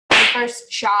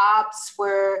first jobs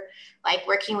were like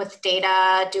working with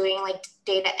data, doing like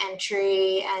data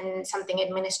entry and something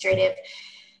administrative.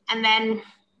 And then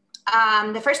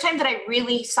the first time that I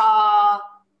really saw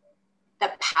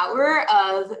the power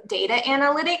of data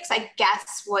analytics, I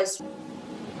guess, was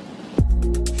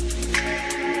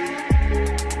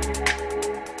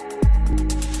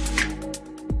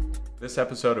This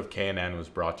episode of KNN was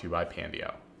brought to you by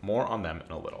Pandio. More on them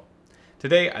in a little.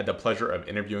 Today, I had the pleasure of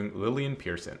interviewing Lillian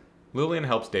Pierson. Lillian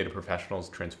helps data professionals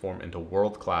transform into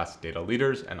world-class data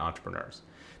leaders and entrepreneurs.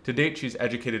 To date, she's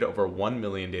educated over 1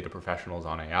 million data professionals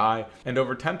on AI, and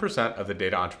over 10% of the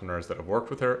data entrepreneurs that have worked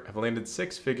with her have landed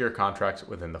six-figure contracts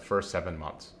within the first 7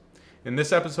 months. In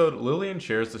this episode, Lillian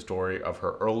shares the story of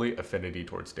her early affinity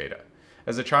towards data.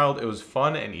 As a child, it was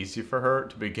fun and easy for her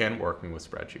to begin working with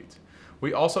spreadsheets.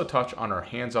 We also touch on her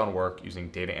hands-on work using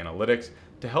data analytics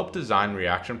to help design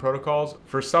reaction protocols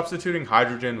for substituting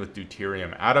hydrogen with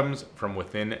deuterium atoms from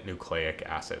within nucleic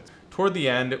acids. Toward the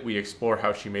end, we explore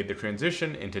how she made the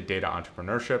transition into data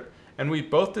entrepreneurship, and we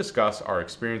both discuss our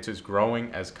experiences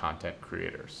growing as content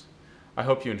creators. I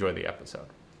hope you enjoy the episode.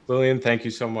 Lillian, thank you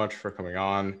so much for coming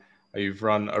on. You've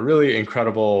run a really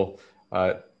incredible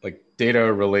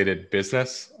data-related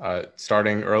business,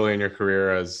 starting early in your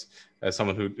career as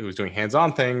someone who was doing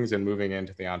hands-on things and moving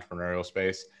into the entrepreneurial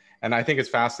space. And I think it's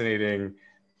fascinating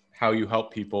how you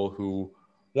help people who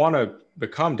want to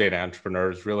become data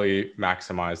entrepreneurs really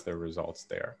maximize their results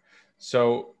there.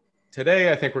 So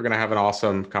today, I think we're going to have an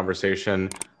awesome conversation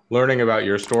learning about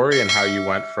your story and how you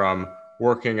went from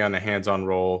working on a hands-on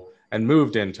role and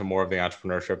moved into more of the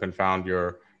entrepreneurship and found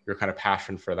your kind of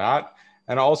passion for that.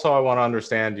 And also, I want to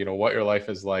understand, what your life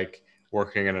is like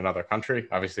working in another country.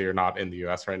 Obviously, you're not in the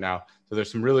US right now. So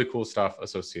there's some really cool stuff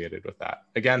associated with that.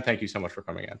 Again, thank you so much for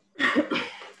coming in.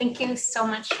 Thank you so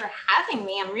much for having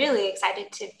me. I'm really excited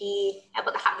to be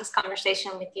able to have this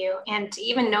conversation with you and to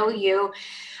even know you,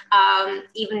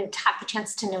 even to have the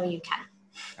chance to know you, Ken.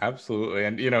 Absolutely.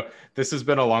 And, this has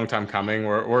been a long time coming.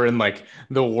 We're in like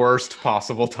the worst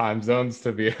possible time zones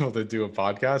to be able to do a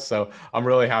podcast. So I'm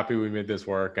really happy we made this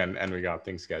work and we got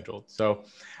things scheduled. So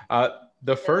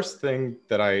the first thing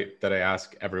that I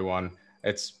ask everyone,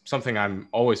 it's something I'm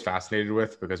always fascinated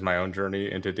with because my own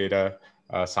journey into data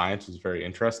science is very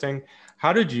interesting.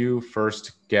 How did you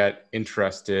first get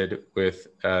interested with,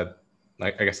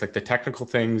 the technical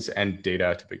things and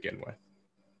data to begin with?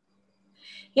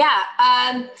 Yeah.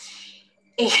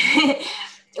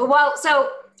 Well, so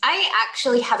I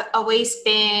actually have always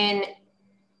been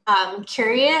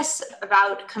curious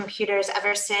about computers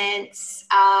ever since,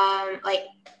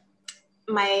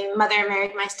 my mother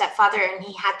married my stepfather and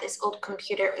he had this old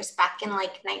computer. It was back in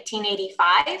like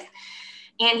 1985.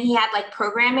 And he had like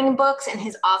programming books in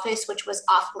his office, which was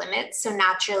off limits. So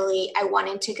naturally, I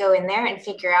wanted to go in there and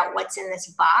figure out what's in this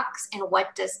box and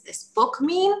what does this book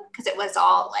mean? Because it was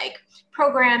all like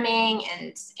programming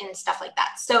and stuff like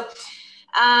that. So,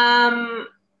 so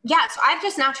I've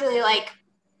just naturally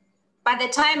by the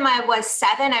time I was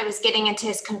 7, I was getting into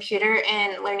his computer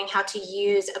and learning how to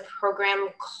use a program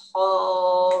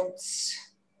called,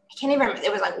 I can't even remember,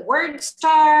 it was like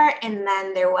WordStar, and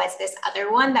then there was this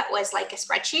other one that was like a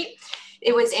spreadsheet.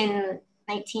 It was in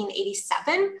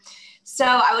 1987. So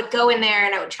I would go in there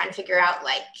and I would try and figure out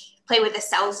play with the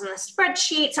cells in the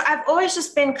spreadsheet. So I've always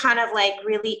just been kind of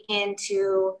really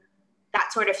into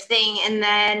that sort of thing. And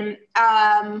then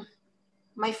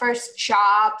my first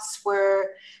jobs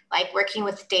were working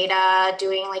with data,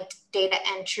 doing data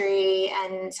entry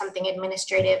and something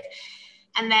administrative.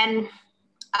 And then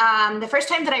the first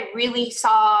time that I really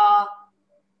saw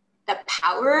the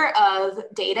power of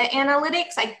data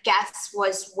analytics, I guess,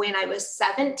 was when I was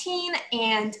 17.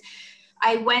 And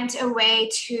I went away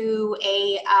to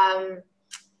a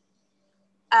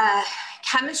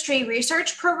chemistry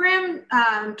research program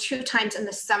 2 times in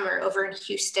the summer over in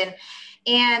Houston.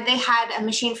 And they had a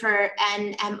machine for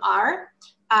NMR,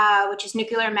 which is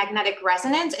nuclear magnetic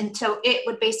resonance. And so it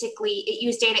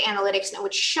used data analytics and it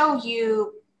would show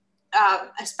you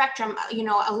a spectrum,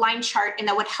 a line chart, and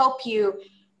that would help you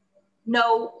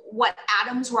know what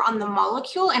atoms were on the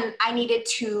molecule. And I needed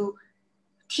to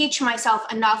teach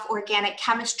myself enough organic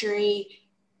chemistry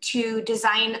to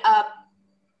design up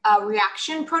a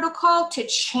reaction protocol to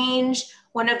change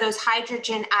one of those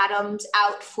hydrogen atoms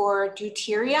out for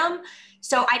deuterium.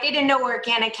 So I didn't know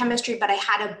organic chemistry, but I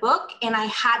had a book and I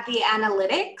had the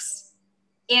analytics.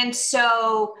 And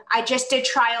so I just did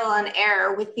trial and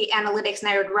error with the analytics, and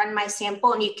I would run my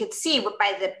sample, and you could see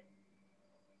by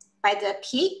the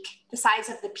peak, the size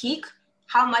of the peak,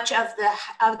 how much of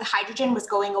the hydrogen was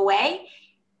going away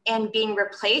and being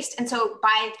replaced. And so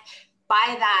by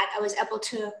that, I was able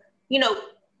to you know,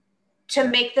 to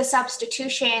make the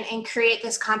substitution and create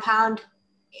this compound,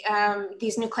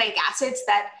 these nucleic acids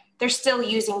that they're still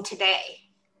using today.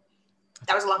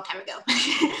 That was a long time ago.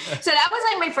 So that was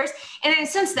like my first, and then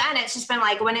since then it's just been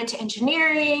like went into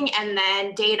engineering, and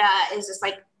then data is just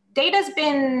like, data's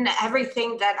been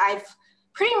everything that I've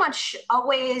pretty much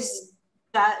always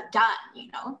done,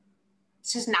 you know.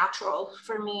 It's just natural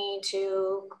for me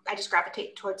I just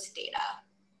gravitate towards data.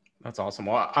 That's awesome.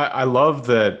 Well, I love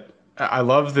that. I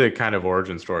love the kind of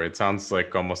origin story. It sounds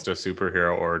like almost a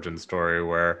superhero origin story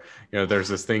where, you know, there's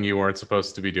this thing you weren't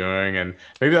supposed to be doing. And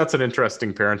maybe that's an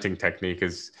interesting parenting technique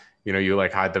is, you know, you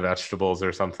like hide the vegetables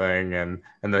or something and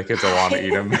the kids will want to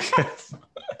eat them.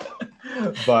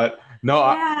 But no,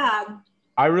 yeah.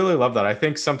 I really love that. I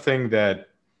think something that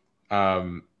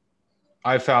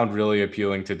I found really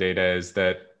appealing to data is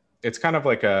that it's kind of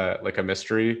like a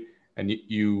mystery, and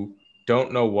you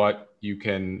don't know what you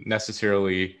can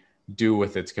necessarily do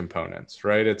with its components,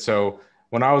 right? And so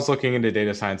when I was looking into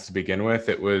data science to begin with,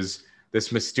 it was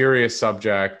this mysterious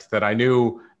subject that I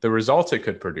knew the results it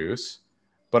could produce,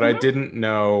 but I didn't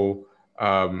know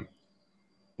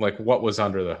like what was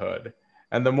under the hood.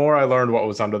 And the more I learned what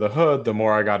was under the hood, the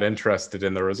more I got interested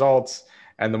in the results,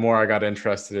 and the more I got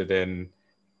interested in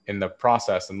the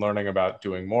process and learning about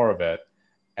doing more of it.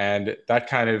 And that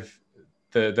kind of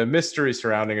the mystery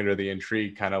surrounding it, or the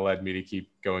intrigue, kind of led me to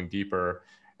keep going deeper.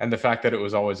 And the fact that it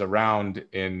was always around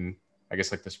in, I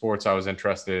guess, like the sports I was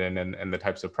interested in and the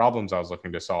types of problems I was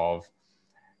looking to solve,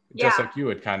 just like you,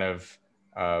 it kind of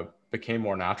became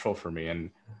more natural for me.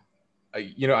 And,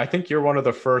 you know, I think you're one of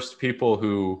the first people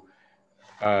who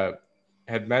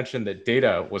had mentioned that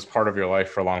data was part of your life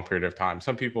for a long period of time.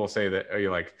 Some people say that,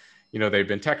 you know, they've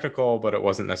been technical, but it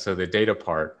wasn't necessarily the data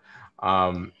part. See,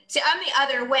 I'm the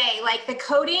other way, like the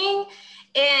coding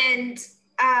and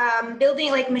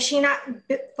building, like I'm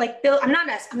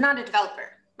not a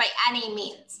developer by any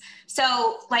means.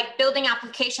 So like building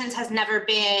applications has never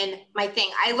been my thing.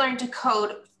 I learned to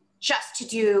code just to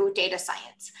do data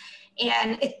science.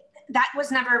 And that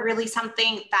was never really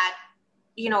something that,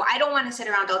 you know, I don't want to sit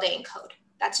around all day and code.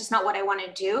 That's just not what I want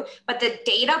to do. But the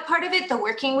data part of it, the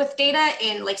working with data,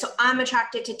 and like, so I'm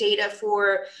attracted to data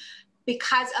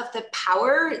because of the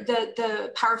power,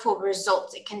 the powerful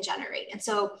results it can generate. And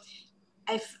so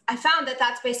I found that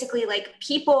that's basically like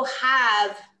people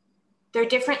have their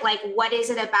different, like, what is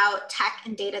it about tech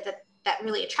and data that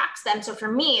really attracts them? So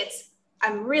for me,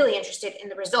 I'm really interested in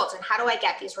the results and how do I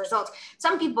get these results?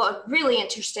 Some people are really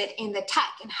interested in the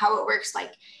tech and how it works,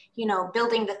 like, you know,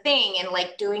 building the thing and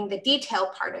like doing the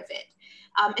detail part of it.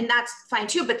 And that's fine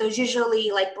too, but those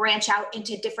usually like branch out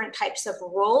into different types of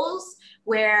roles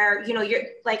where, you know, you're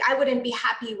like, I wouldn't be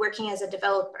happy working as a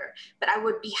developer, but I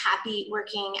would be happy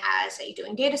working as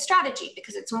doing data strategy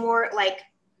because it's more like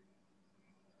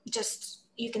just,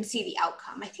 you can see the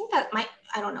outcome. I think that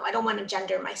I don't know, I don't want to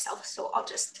gender myself, so I'll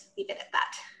just leave it at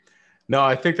that. No,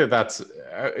 I think that's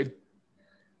at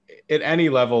any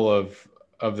level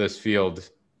of this field,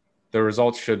 the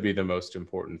results should be the most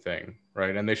important thing,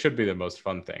 right? And they should be the most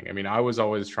fun thing. I mean, I was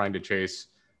always trying to chase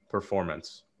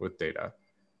performance with data.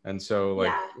 And so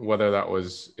like, whether that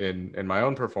was in my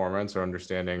own performance or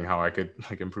understanding how I could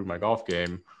like improve my golf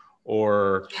game,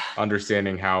 or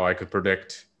understanding how I could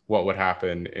predict what would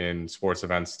happen in sports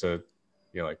events to,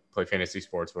 you know, like play fantasy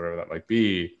sports, whatever that might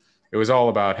be. It was all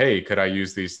about, hey, could I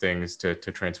use these things to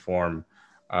transform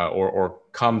or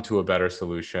come to a better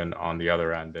solution on the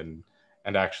other end and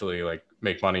actually like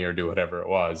make money or do whatever it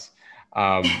was.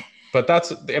 But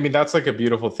that's like a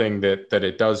beautiful thing that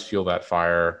it does fuel that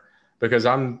fire, because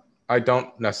I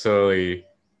don't necessarily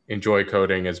enjoy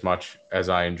coding as much as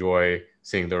I enjoy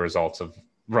seeing the results of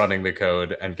running the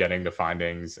code and getting the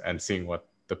findings and seeing what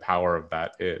the power of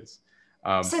that is.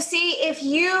 So see, if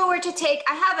you were to take,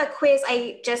 I have a quiz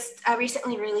I just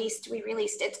recently released,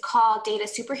 it's called Data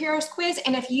Superheroes Quiz.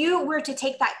 And if you were to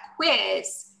take that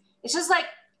quiz, it's just like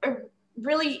a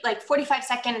really like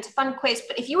 45-second, it's a fun quiz.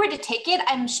 But if you were to take it,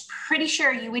 I'm pretty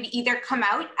sure you would either come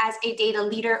out as a data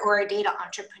leader or a data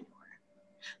entrepreneur.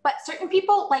 But certain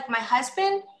people, like my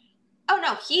husband, oh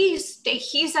no, he's a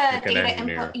like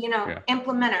data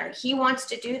implementer. He wants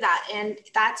to do that, and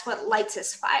that's what lights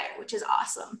his fire, which is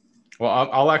awesome. Well,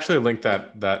 I'll actually link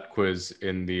that quiz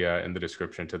in the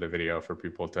description to the video for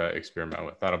people to experiment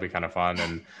with. That'll be kind of fun,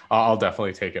 and I'll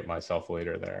definitely take it myself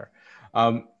later there.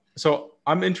 So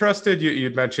I'm interested.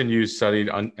 You'd mentioned you studied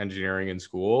engineering in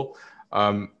school.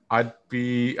 I'd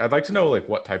like to know like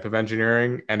what type of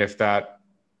engineering, and if that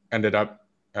ended up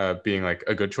being like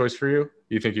a good choice for you.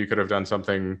 You think you could have done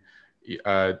something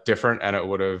different and it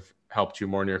would have helped you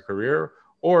more in your career,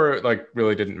 or like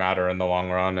really didn't matter in the long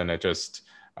run, and it just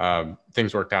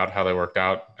things worked out how they worked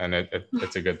out, and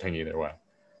it's a good thing either way?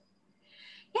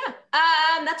 Yeah,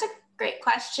 that's a great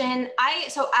question.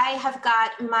 I have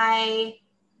got my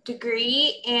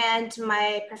degree and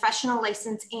my professional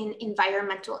license in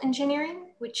environmental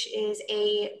engineering, which is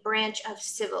a branch of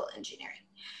civil engineering.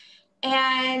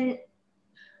 And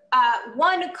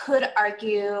one could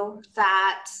argue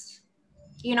that,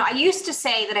 I used to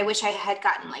say that I wish I had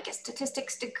gotten like a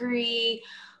statistics degree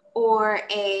or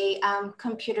a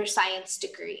computer science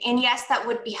degree. And yes, that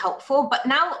would be helpful. But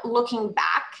now looking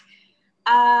back,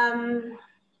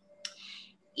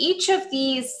 each of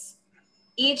these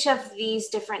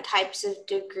different types of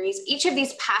degrees, each of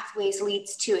these pathways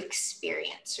leads to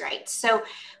experience, right? So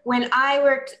when I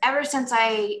worked, ever since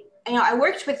I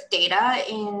worked with data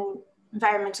in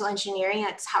environmental engineering,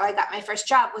 that's how I got my first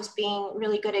job, was being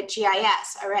really good at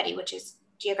GIS already, which is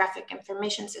geographic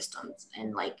information systems,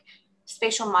 and like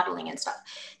spatial modeling and stuff.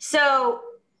 So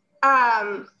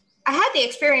I had the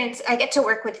experience, I get to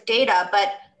work with data,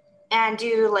 and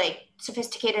do like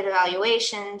sophisticated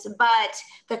evaluations, but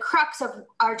the crux of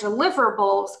our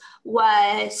deliverables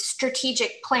was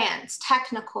strategic plans,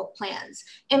 technical plans,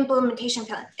 implementation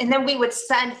plans. And then we would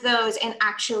send those, and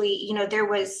actually, there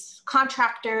was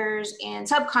contractors and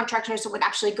subcontractors that would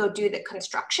actually go do the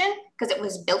construction because it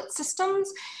was built systems.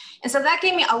 And so that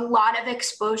gave me a lot of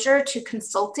exposure to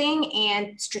consulting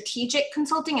and strategic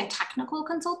consulting and technical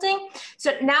consulting.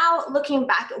 So now looking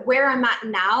back where I'm at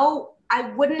now, I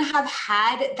wouldn't have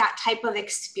had that type of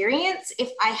experience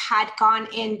if I had gone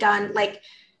and done I think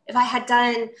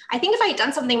if I had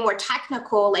done something more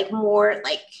technical, like more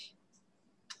like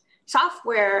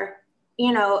software,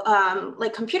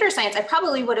 like computer science, I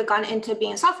probably would have gone into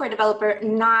being a software developer,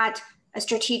 not a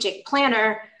strategic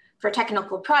planner for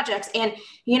technical projects. And,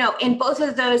 in both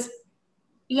of those,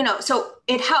 so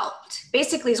it helped,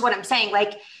 basically is what I'm saying.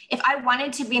 Like, if I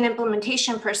wanted to be an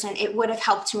implementation person, it would have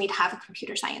helped me to have a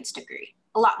computer science degree,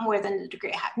 a lot more than the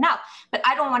degree I have now. But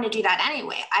I don't want to do that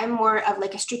anyway. I'm more of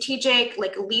like a strategic,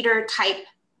 like leader type.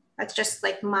 That's just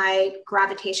like my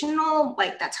gravitational,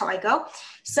 like that's how I go.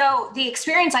 So the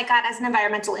experience I got as an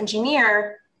environmental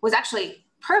engineer was actually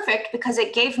perfect because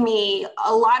it gave me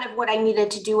a lot of what I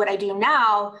needed to do what I do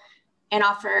now, and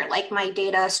offer like my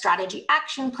data strategy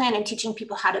action plan and teaching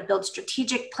people how to build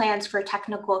strategic plans for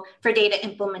data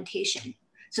implementation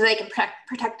so they can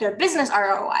protect their business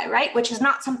ROI, right? Which is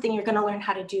not something you're going to learn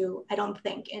how to do, I don't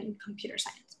think, in computer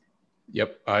science.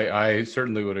 Yep, I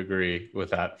certainly would agree with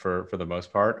that for the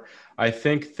most part. I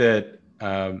think that,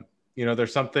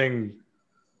 there's something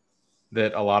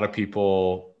that a lot of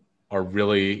people are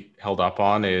really held up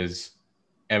on is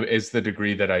the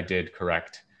degree that I did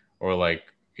correct? Or like,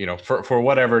 for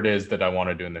whatever it is that I want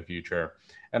to do in the future.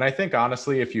 And I think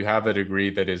honestly, if you have a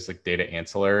degree that is like data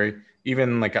ancillary,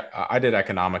 even like I did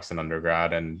economics in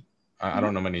undergrad, and I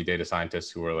don't know many data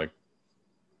scientists who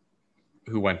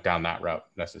went down that route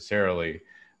necessarily,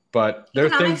 but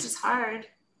economics is hard.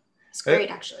 It's great,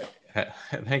 actually.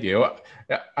 Thank you.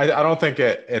 I don't think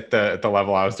at the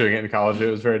level I was doing it in college,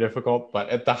 it was very difficult, but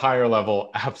at the higher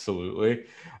level, absolutely.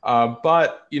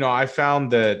 But, I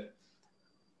found that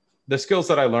the skills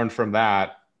that I learned from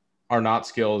that are not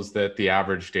skills that the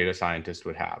average data scientist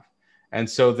would have. And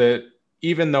so that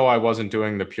even though I wasn't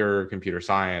doing the pure computer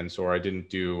science, or I didn't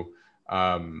do,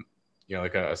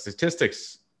 like a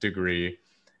statistics degree,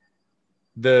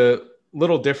 the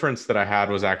little difference that I had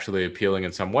was actually appealing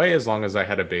in some way, as long as I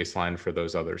had a baseline for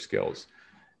those other skills.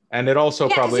 And it also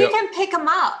probably, you can pick them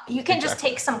up. You can just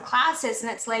take some classes,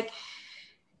 and it's like,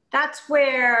 that's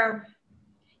where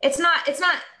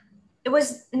it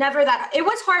was never that, it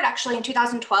was hard actually in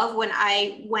 2012 when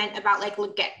I went about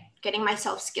getting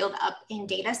myself skilled up in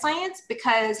data science,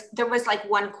 because there was like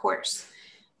one course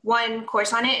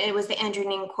on it. It was the Andrew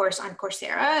Ng course on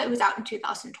Coursera. It was out in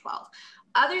 2012.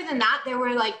 Other than that, there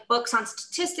were like books on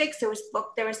statistics, there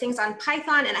was things on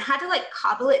Python, and I had to like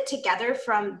cobble it together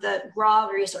from the raw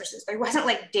resources. There wasn't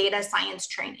like data science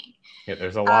training. Yeah,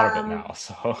 there's a lot of it now.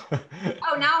 So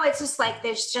now it's just like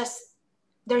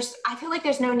I feel like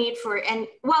there's no need for,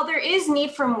 there is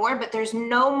need for more, but there's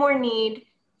no more need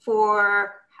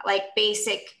for like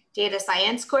basic data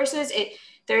science courses.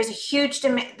 There's a huge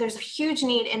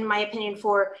need, in my opinion,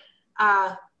 for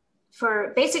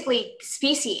basically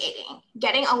speciating,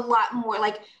 getting a lot more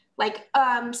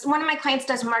one of my clients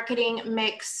does marketing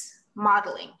mix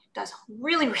modeling, does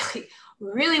really, really,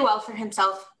 really well for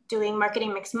himself doing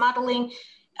marketing mix modeling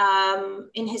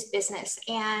in his business.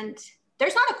 And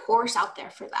there's not a course out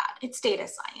there for that. It's data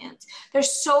science.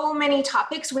 There's so many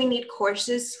topics we need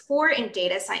courses for in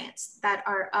data science that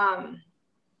are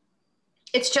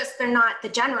It's just they're not the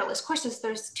generalist courses.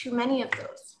 There's too many of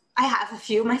those. I have a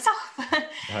few myself.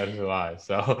 That is a lie.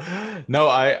 So no,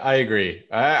 I agree.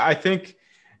 I think,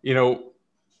 you know,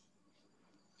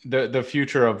 the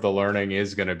future of the learning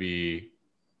is going to be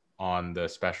on the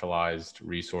specialized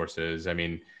resources. I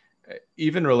mean,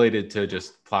 even related to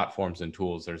just platforms and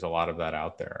tools, there's a lot of that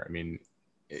out there. I mean,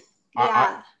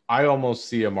 Yeah. I almost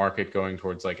see a market going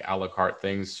towards like a la carte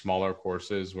things, smaller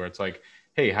courses where it's like,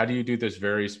 hey, how do you do this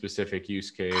very specific use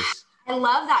case? I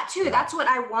love that too. Yeah. That's what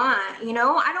I want. You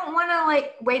know, I don't want to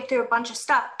like wade through a bunch of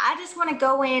stuff. I just want to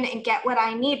go in and get what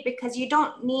I need, because you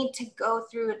don't need to go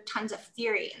through tons of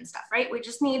theory and stuff, right? We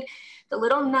just need the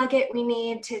little nugget we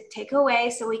need to take away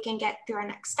so we can get through our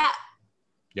next step.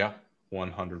 Yeah,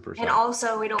 100%. And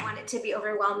also, we don't want it to be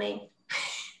overwhelming.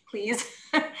 Please.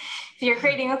 If you're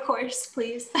creating a course,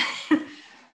 please.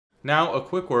 Now, a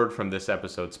quick word from this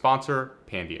episode's sponsor,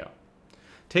 Pandio.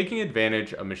 Taking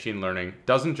advantage of machine learning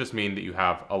doesn't just mean that you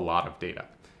have a lot of data.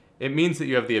 It means that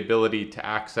you have the ability to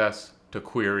access, to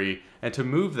query, and to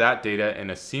move that data in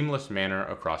a seamless manner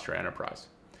across your enterprise.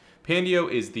 Pandio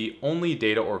is the only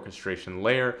data orchestration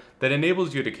layer that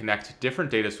enables you to connect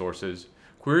different data sources,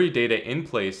 query data in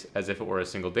place as if it were a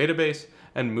single database,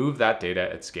 and move that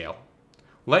data at scale.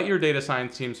 Let your data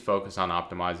science teams focus on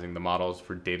optimizing the models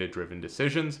for data-driven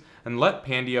decisions, and let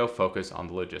Pandio focus on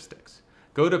the logistics.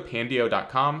 Go to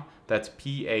pandio.com, that's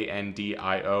Pandio.com,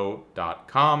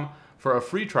 for a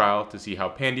free trial to see how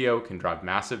Pandio can drive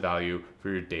massive value for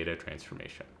your data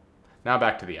transformation. Now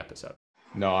back to the episode.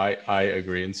 No, I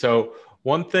agree. And so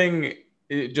one thing,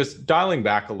 just dialing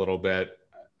back a little bit,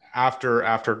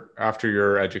 after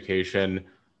your education,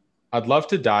 I'd love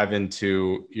to dive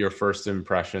into your first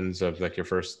impressions of like your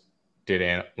first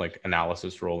data like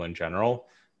analysis role in general.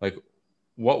 Like,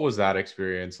 what was that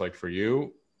experience like for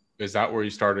you? Is that where you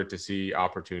started to see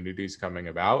opportunities coming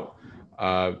about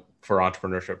for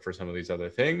entrepreneurship for some of these other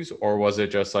things? Or was it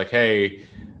just like, hey,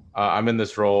 I'm in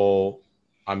this role,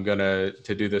 I'm gonna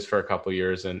do this for a couple of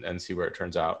years and see where it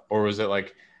turns out? Or was it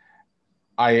like,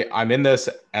 I'm in this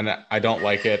and I don't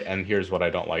like it, and here's what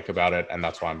I don't like about it, and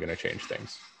that's why I'm gonna change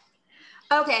things?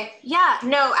 Okay. Yeah.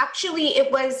 No, actually,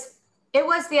 it was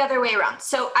the other way around.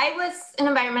 So I was an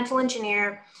environmental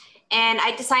engineer, and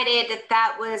I decided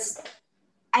that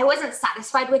I wasn't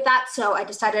satisfied with that. So I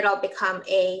decided I'll become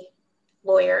a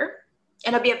lawyer,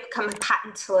 and I'll become a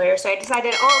patent lawyer. So I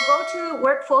decided, I'll go to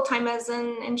work full-time as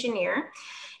an engineer.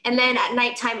 And then at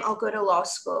nighttime, I'll go to law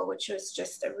school, which was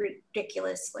just a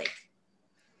ridiculous, like,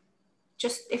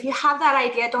 just if you have that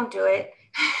idea, don't do it.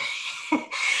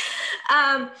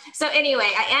 So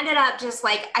anyway, I ended up just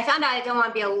like, I found out I didn't want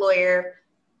to be a lawyer.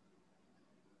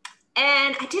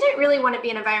 And I didn't really want to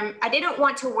be I didn't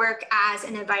want to work as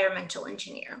an environmental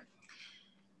engineer.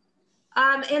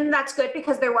 And that's good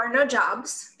because there were no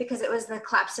jobs, because it was the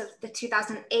collapse of the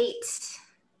 2008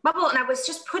 bubble. And I was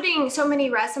just putting so many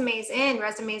resumes in,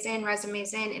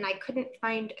 and I couldn't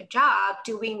find a job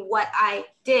doing what I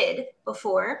did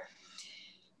before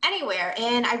anywhere.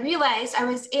 And I realized I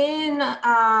was in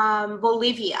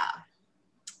Bolivia.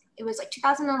 It was like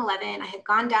 2011. I had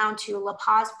gone down to La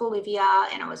Paz, Bolivia,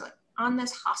 and I was like on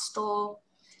this hostel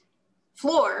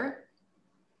floor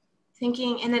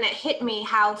thinking, and then it hit me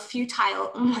how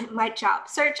futile my job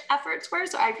search efforts were.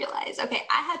 So I realized, okay,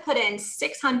 I had put in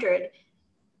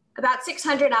about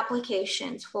 600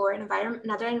 applications for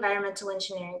another environmental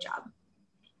engineering job.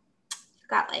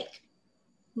 Got like,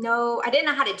 no, I didn't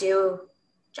know how to do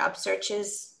job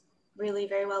searches really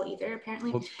very well either,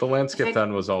 apparently. Well, the landscape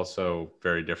then was also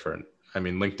very different. I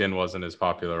mean, LinkedIn wasn't as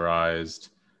popularized.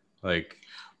 Like,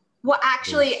 well,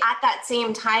 actually, at that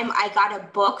same time, I got a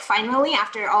book finally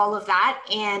after all of that,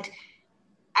 and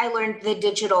I learned the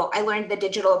digital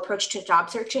approach to job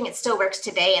searching. It still works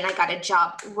today, and I got a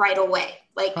job right away.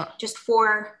 Like I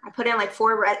put in like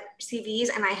 4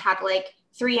 CVs, and I had like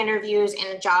 3 interviews and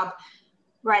a job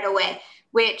right away.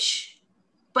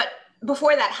 But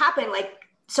before that happened, like,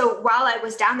 so while I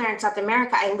was down there in South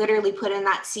America, I literally put in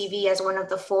that CV as one of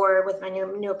the 4 with my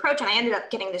new approach, and I ended up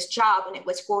getting this job, and it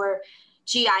was for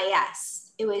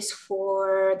GIS. It was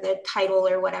for the title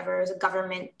or whatever. It was a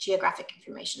government geographic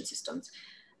information systems.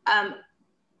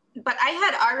 But I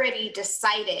had already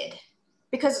decided,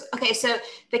 because, okay, so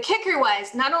the kicker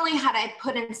was not only had I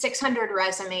put in 600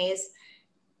 resumes,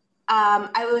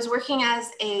 I was working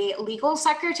as a legal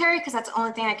secretary because that's the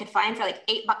only thing I could find for like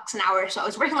 $8 an hour. So I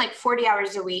was working like 40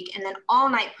 hours a week and then all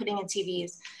night putting in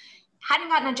CVs. Hadn't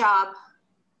gotten a job.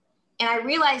 And I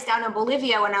realized down in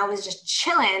Bolivia when I was just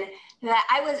chilling that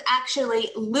I was actually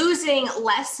losing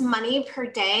less money per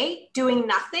day doing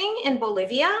nothing in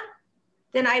Bolivia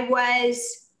than I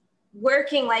was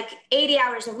working like 80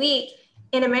 hours a week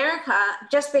in America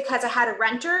just because I had a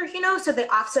renter, so the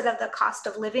offset of the cost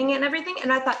of living and everything.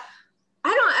 And I thought, I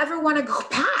don't ever want to go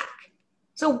back.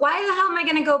 So why the hell am I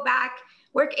going to go back,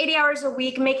 work 80 hours a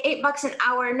week, make $8 an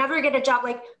hour, never get a job?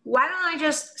 Like, why don't I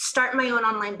just start my own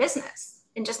online business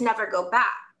and just never go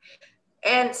back?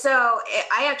 And so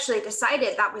I actually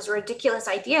decided that was a ridiculous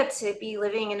idea to be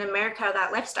living in America,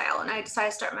 that lifestyle. And I decided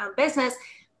to start my own business.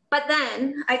 But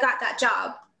then I got that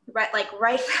job, right.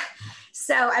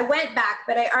 So I went back,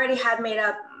 but I already had made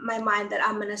up my mind that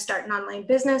I'm going to start an online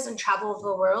business and travel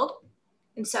the world.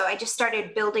 And so I just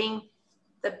started building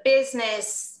the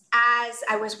business as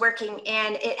I was working.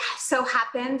 And it so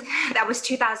happened that was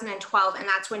 2012. And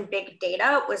that's when big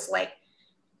data was like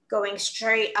going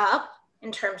straight up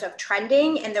in terms of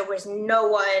trending. And there was no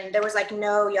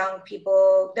young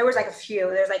people. There was like a few,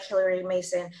 there's like Hillary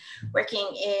Mason working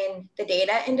in the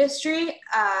data industry,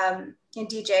 and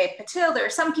DJ Patil. There were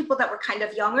some people that were kind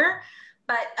of younger,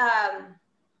 but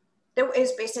there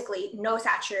is basically no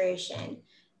saturation,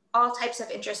 all types of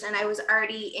interest. And I was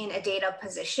already in a data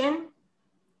position.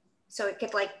 So it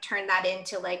could like turn that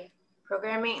into like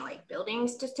programming, like building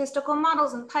statistical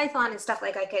models in Python and stuff.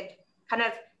 Like I could kind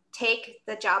of take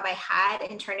the job I had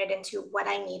and turn it into what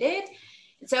I needed.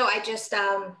 And so I just,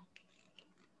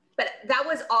 but that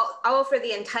was all for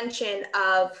the intention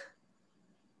of,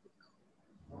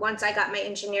 once I got my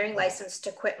engineering license,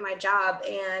 to quit my job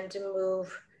and to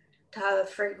move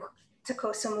to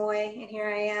Koh Samui. And here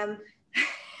I am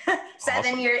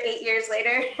 8 years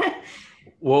later.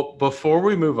 Well, before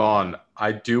we move on,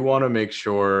 I do want to make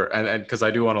sure, and because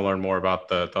I do want to learn more about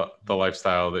the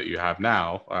lifestyle that you have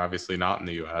now, obviously not in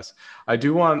the US. I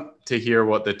do want to hear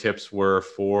what the tips were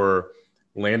for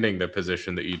landing the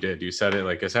position that you did. You said it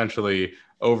like essentially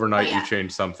overnight you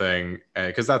changed something,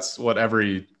 because that's what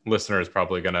every listener is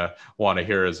probably going to want to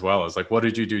hear as well, is like, what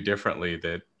did you do differently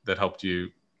that helped you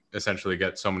essentially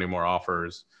get so many more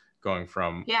offers going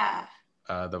from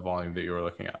the volume that you were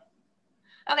looking at?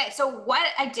 Okay, so what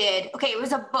I did, it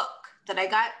was a book that I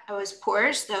got. I was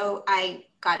poor, so I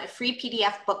got a free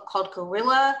PDF book called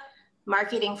Guerrilla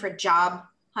Marketing for Job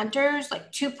Hunters,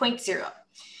 like 2.0.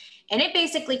 And it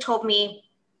basically told me,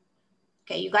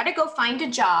 okay, you got to go find a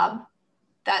job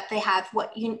that they have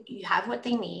you have what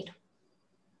they need.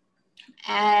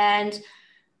 And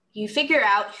you figure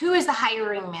out who is the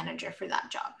hiring manager for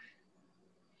that job.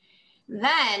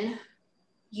 Then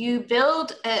you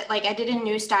build I did a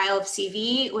new style of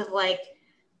CV with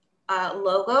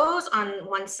logos on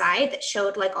one side that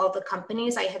showed like all the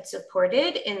companies I had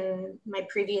supported in my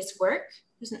previous work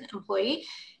as an employee.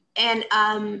 And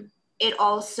it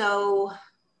also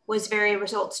was very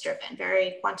results driven,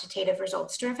 very quantitative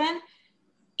results driven.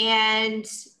 And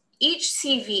each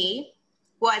CV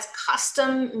was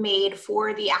custom made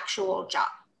for the actual job.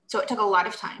 So it took a lot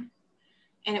of time.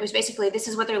 And it was basically, this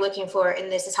is what they're looking for,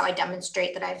 and this is how I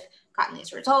demonstrate that I've gotten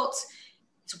these results.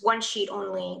 It's one sheet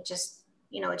only, just,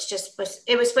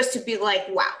 it was supposed to be like,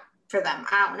 wow, for them.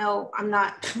 I don't know,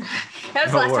 that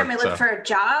was the last time I looked for a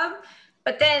job.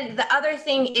 But then the other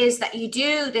thing is that you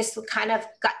do this kind of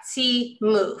gutsy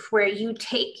move where you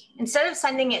take, instead of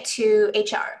sending it to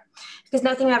HR, because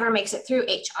nothing ever makes it through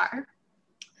HR,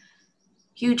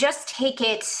 you just take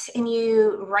it and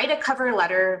you write a cover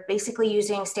letter, basically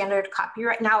using standard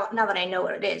copyright. Now that I know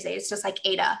what it is, it's just like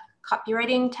ADA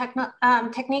copywriting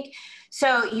technique.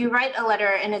 So you write a letter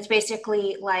and it's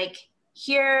basically like,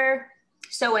 here,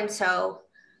 so-and-so,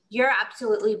 you're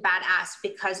absolutely badass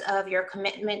because of your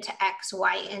commitment to X,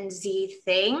 Y, and Z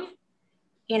thing.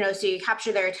 So you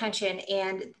capture their attention,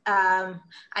 and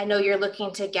I know you're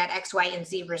looking to get X, Y, and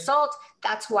Z results.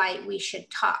 That's why we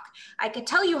should talk. I could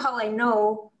tell you how I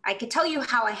know, I could tell you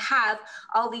how I have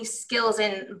all these skills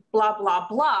and blah, blah,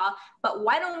 blah, but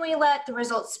why don't we let the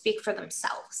results speak for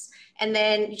themselves? And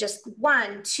then just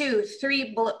 1, 2,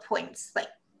 3 bullet points, like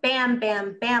bam,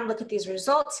 bam, bam, look at these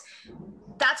results.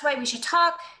 That's why we should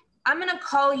talk. I'm gonna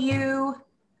call you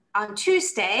on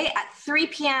Tuesday at 3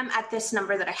 p.m. at this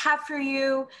number that I have for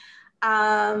you.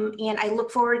 And I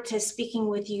look forward to speaking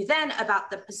with you then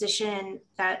about the position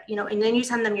that, and then you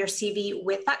send them your CV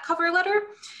with that cover letter.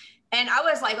 And I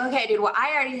was like, okay, dude, well,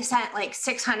 I already sent like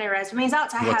 600 resumes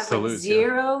out. So I have like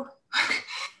zero. Yeah.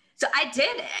 So I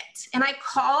did it. And I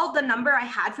called the number I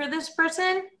had for this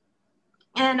person,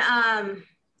 and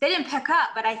they didn't pick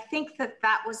up, but I think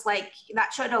that was like,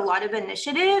 that showed a lot of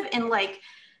initiative, and like,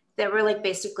 they were like,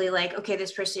 basically like, okay,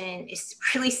 this person is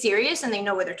really serious and they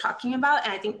know what they're talking about.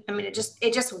 And I think,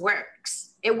 it just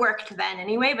works. It worked then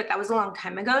anyway, but that was a long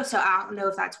time ago. So I don't know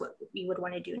if that's what we would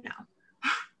want to do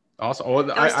now. Awesome. Well,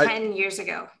 that was 10 years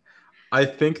ago. I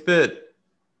think that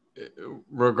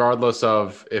regardless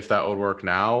of if that would work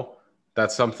now,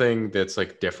 that's something that's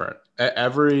like different.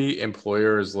 Every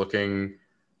employer is looking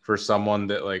for someone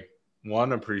that like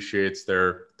one appreciates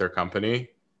their company,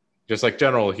 just like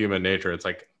general human nature. It's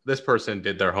like this person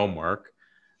did their homework.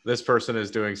 This person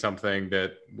is doing something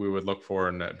that we would look for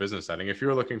in a business setting. If you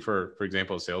were looking for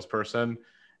example, a salesperson,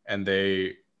 and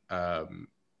they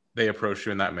approach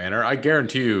you in that manner, I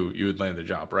guarantee you would land the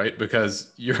job, right?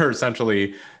 Because you're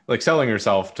essentially like selling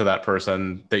yourself to that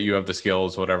person that you have the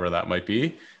skills, whatever that might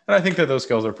be. And I think that those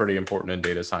skills are pretty important in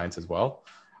data science as well.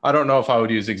 I don't know if I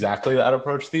would use exactly that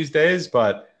approach these days,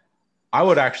 but I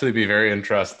would actually be very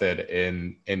interested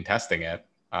in testing it.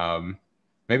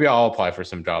 Maybe I'll apply for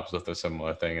some jobs with a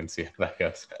similar thing and see how that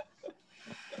goes.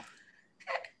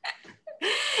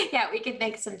 Yeah, we could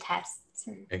make some tests.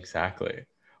 Exactly.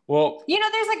 Well,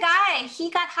 there's a guy, he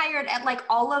got hired at like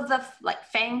all of the like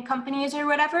FANG companies or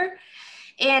whatever,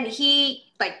 and he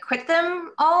like quit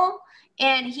them all.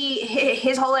 And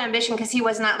his whole ambition, because he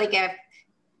was not like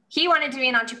he wanted to be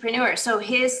an entrepreneur. So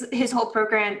his whole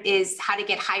program is how to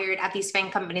get hired at these FANG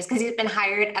companies, because he's been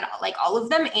hired at like all of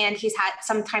them, and he's had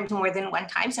sometimes more than one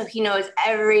time. So he knows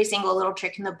every single little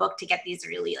trick in the book to get these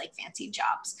really like fancy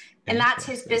jobs. And that's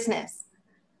his business.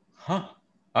 Huh.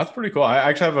 That's pretty cool. I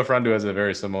actually have a friend who has a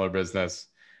very similar business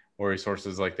where he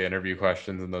sources like the interview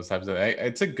questions and those types of things.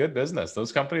 It's a good business.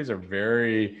 Those companies are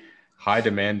very high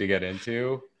demand to get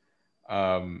into.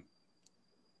 I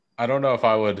don't know if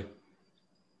I would,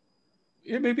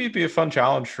 maybe it'd be a fun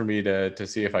challenge for me to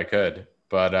see if I could,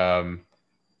 but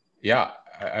yeah,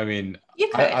 I mean,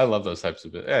 I love those types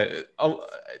of,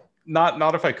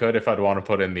 not if I could, if I'd want to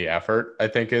put in the effort, I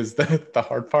think is the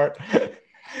hard part.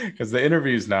 Because the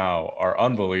interviews now are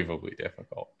unbelievably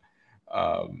difficult,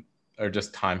 or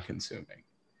just time consuming.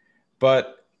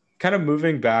 But kind of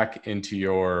moving back into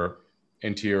your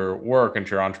work,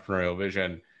 into your entrepreneurial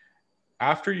vision,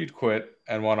 after you'd quit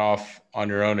and went off on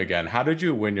your own again, how did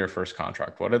you win your first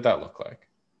contract? What did that look like?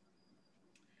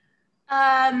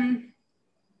 After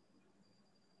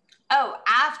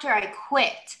I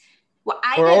quit. Well,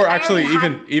 or actually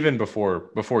even before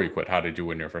you quit, how did you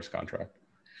win your first contract?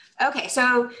 Okay,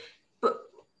 so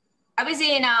I was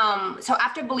in, so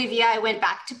after Bolivia, I went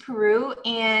back to Peru,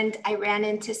 and I ran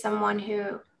into someone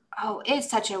who, it's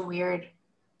such a weird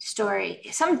story.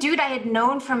 Some dude I had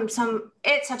known from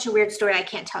it's such a weird story, I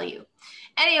can't tell you.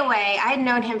 Anyway, I had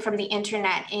known him from the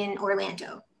internet in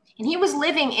Orlando, and he was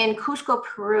living in Cusco,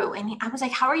 Peru. And I was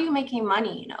like, how are you making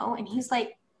money, And he's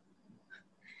like,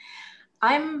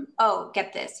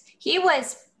 get this. He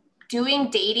was doing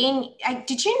dating.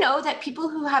 Did you know that people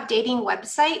who have dating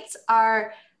websites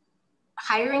are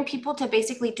hiring people to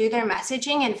basically do their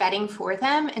messaging and vetting for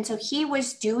them? And so he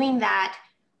was doing that.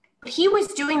 He was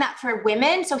doing that for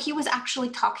women. So he was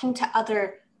actually talking to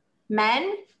other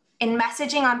men and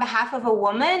messaging on behalf of a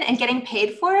woman and getting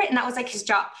paid for it. And that was like his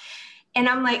job. And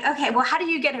I'm like, okay, well, how do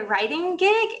you get a writing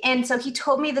gig? And so he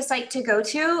told me the site to go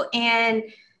to, and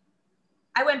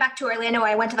I went back to Orlando.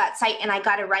 I went to that site and I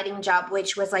got a writing job,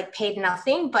 which was like paid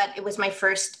nothing, but it was my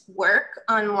first work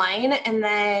online. And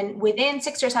then within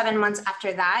 6 or 7 months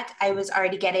after that, I was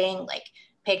already getting like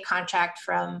paid contract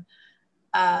from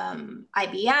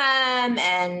IBM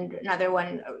and another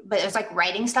one, but it was like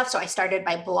writing stuff. So I started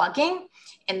by blogging,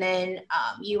 and then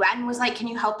UN was like, can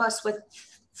you help us with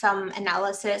some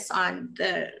analysis on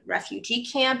the refugee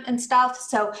camp and stuff?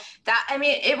 So that,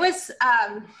 it was,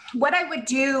 what I would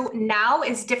do now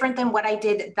is different than what I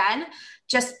did then,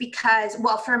 just because,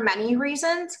 well, for many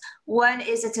reasons. One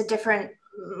is it's a different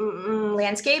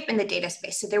landscape in the data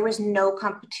space. So there was no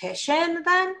competition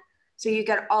then. So you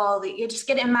just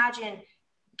get to imagine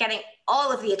getting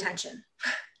all of the attention,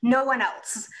 no one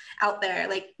else out there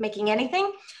like making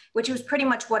anything, which was pretty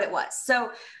much what it was.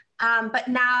 So, but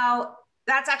now,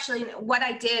 that's actually what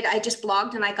I did. I just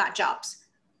blogged and I got jobs.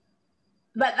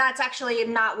 But that's actually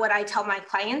not what I tell my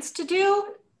clients to do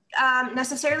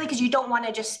necessarily, because you don't want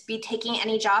to just be taking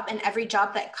any job, and every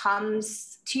job that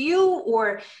comes to you,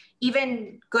 or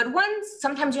even good ones.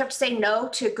 Sometimes you have to say no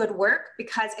to good work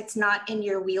because it's not in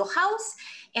your wheelhouse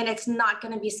and it's not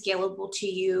going to be scalable to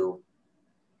you.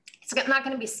 It's not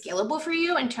going to be scalable for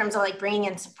you in terms of like bringing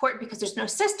in support, because there's no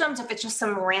systems if it's just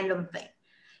some random thing.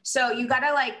 So you got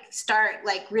to like start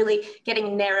like really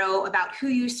getting narrow about who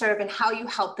you serve and how you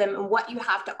help them and what you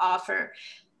have to offer.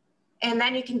 And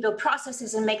then you can build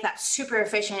processes and make that super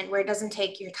efficient where it doesn't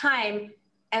take your time.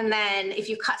 And then if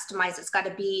you customize, it's got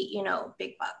to be,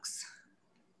 big bucks.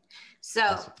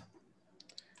 So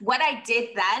what I did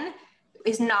then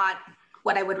is not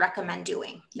what I would recommend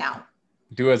doing now.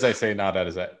 Do as I say, not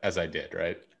as I did,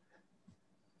 right?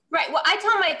 Right. Well, I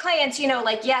tell my clients,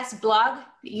 like, yes, blog,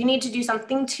 you need to do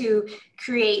something to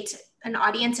create an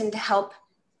audience and to help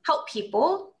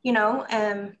people,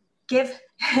 give,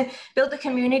 build a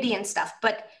community and stuff.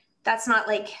 But that's not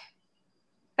like,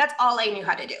 that's all I knew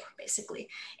how to do, basically.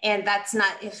 And that's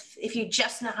not, if you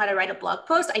just know how to write a blog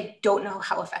post, I don't know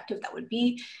how effective that would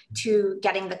be to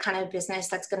getting the kind of business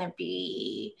that's going to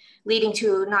be leading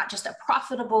to not just a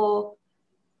profitable,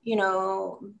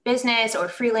 business or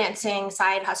freelancing,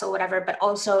 side hustle, whatever, but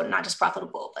also not just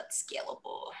profitable, but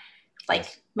scalable,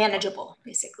 like manageable,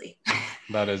 basically.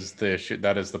 That is the issue.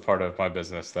 That is the part of my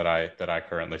business that I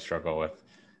currently struggle with.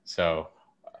 So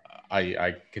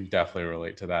I can definitely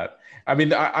relate to that. I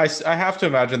mean, I have to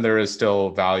imagine there is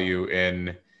still value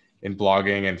in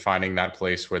blogging and finding that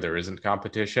place where there isn't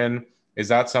competition. Is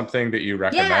that something that you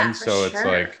recommend? Yeah, So it's sure.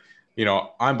 like,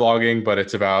 I'm blogging, but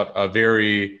it's about a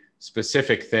very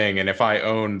specific thing. And if I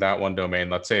own that one domain,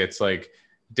 let's say it's like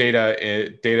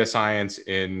data science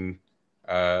in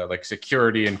like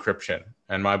security encryption,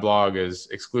 and my blog is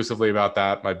exclusively about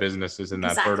that. My business is in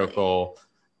that vertical.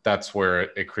 That's where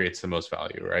it creates the most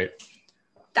value, right?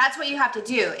 That's what you have to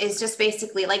do, is just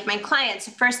basically, like, my clients,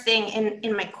 first thing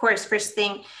in my course, first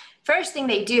thing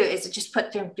they do is to just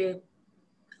put them through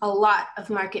a lot of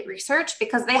market research,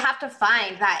 because they have to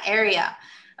find that area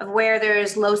of where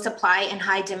there's low supply and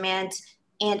high demand,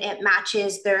 and it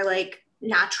matches their like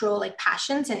natural like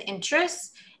passions and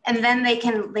interests, and then they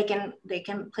can put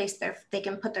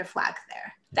their flag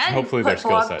there. Then hopefully their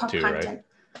skill set too, content. Right?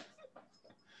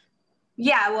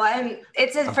 Yeah, well,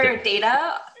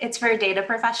 it's for data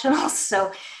professionals,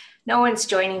 so no one's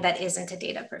joining that isn't a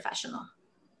data professional.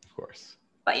 Of course.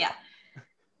 But yeah.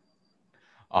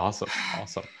 Awesome.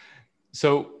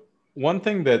 So one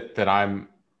thing that I'm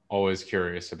always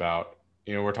curious about,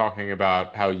 we're talking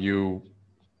about how you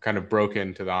kind of broke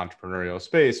into the entrepreneurial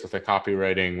space with the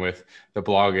copywriting, with the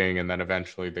blogging, and then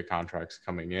eventually the contracts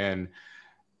coming in.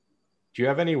 Do you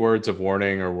have any words of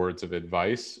warning or words of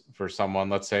advice for someone?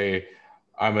 Let's say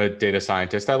I'm a data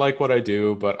scientist. I like what I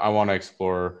do, but I want to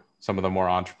explore some of the more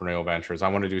entrepreneurial ventures. I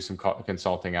want to do some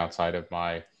consulting outside of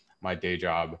my day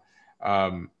job.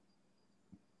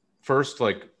 First,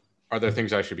 like, are there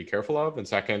things I should be careful of? And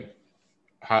second,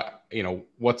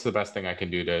 what's the best thing I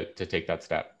can do to take that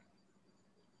step?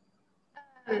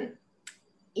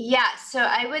 Yeah, so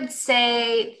I would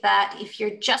say that if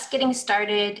you're just getting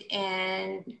started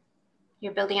and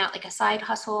you're building out like a side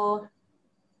hustle,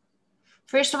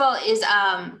 first of all is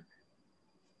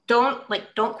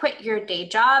don't quit your day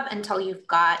job until you've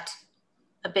got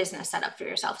a business set up for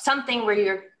yourself. Something where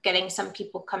you're getting some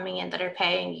people coming in that are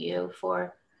paying you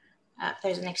for,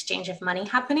 there's an exchange of money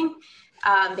happening,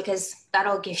 because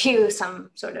that'll give you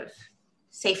some sort of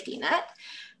safety net.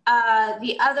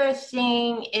 The other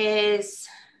thing is,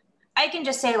 I can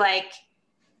just say I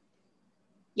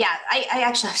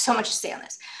actually have so much to say on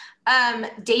this.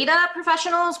 Data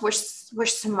professionals, we're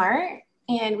smart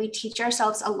and we teach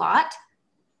ourselves a lot.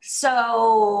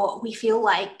 So we feel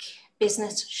like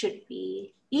business should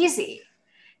be easy,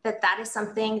 that is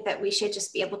something that we should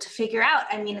just be able to figure out.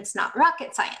 I mean, it's not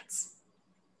rocket science.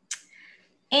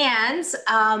 And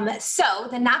so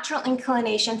the natural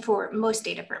inclination for most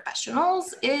data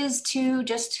professionals is to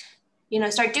just,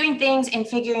 start doing things and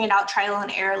figuring it out, trial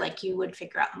and error, like you would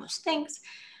figure out most things.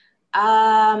 So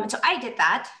I did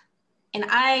that. And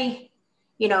I,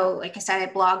 like I said,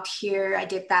 I blogged here, I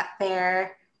did that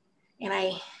there, and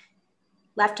I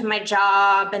left my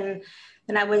job, and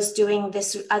then I was doing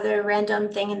this other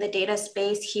random thing in the data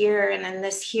space here, and then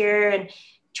this here, and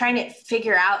trying to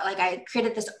figure out, like, I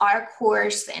created this R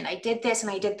course, and I did this and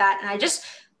I did that. And I just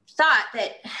thought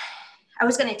that I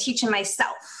was going to teach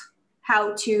myself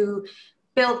how to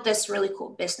build this really cool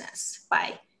business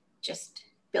by just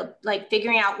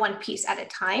figuring out one piece at a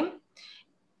time.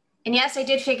 And yes, I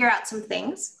did figure out some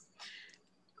things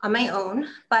on my own,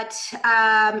 but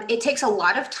it takes a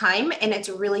lot of time and it's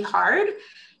really hard.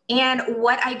 And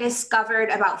what I discovered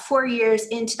about 4 years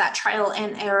into that trial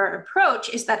and error approach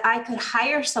is that I could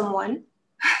hire someone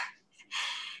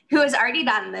who has already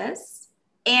done this,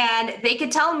 and they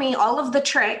could tell me all of the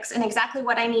tricks and exactly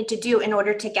what I need to do in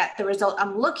order to get the result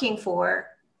I'm looking for.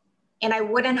 And I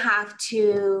wouldn't have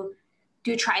to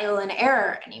do trial and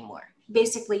error anymore.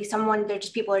 Basically,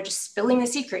 people are just spilling the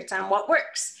secrets on what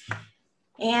works.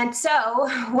 And so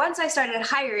once I started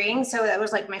hiring, so that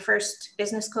was like my first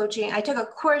business coaching. I took a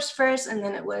course first, and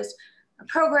then it was a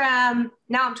program.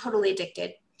 Now I'm totally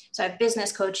addicted. So I have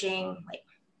business coaching,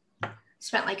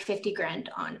 spent like 50 grand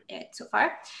on it so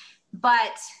far.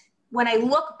 But when I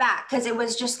look back, because it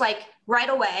was just like right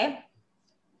away,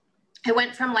 I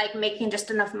went from like making just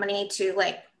enough money to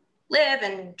like live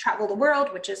and travel the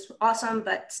world, which is awesome,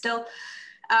 but still,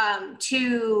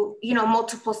 to, you know,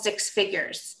 multiple six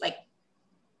figures, like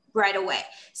right away.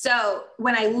 So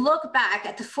when I look back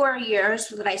at the 4 years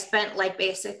that I spent like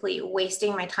basically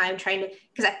wasting my time trying to,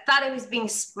 because I thought I was being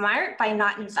smart by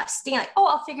not investing, like, oh,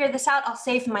 I'll figure this out. I'll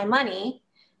save my money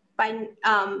by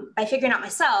figuring out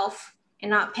myself and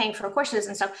not paying for courses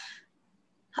and stuff.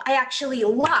 I actually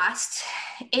lost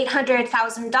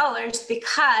 $800,000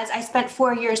 because I spent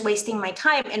 4 years wasting my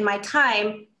time, and my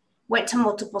time went to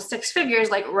multiple six figures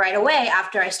like right away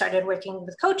after I started working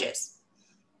with coaches.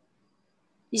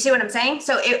 You see what I'm saying?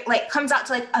 So it like comes out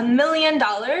to like $1 million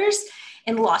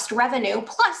in lost revenue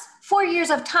plus 4 years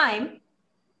of time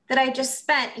that I just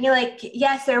spent. And you're like,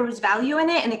 yes, there was value in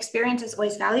it and experience is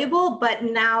always valuable. But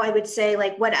now I would say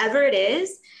like whatever it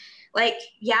is, like,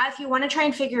 yeah, if you want to try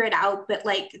and figure it out, but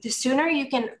like the sooner you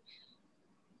can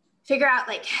figure out,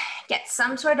 like get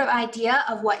some sort of idea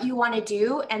of what you want to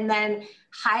do and then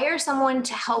hire someone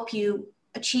to help you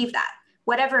achieve that.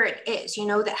 Whatever it is, you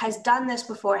know, that has done this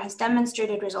before, has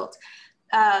demonstrated results,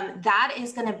 that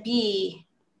is going to be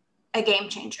a game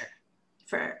changer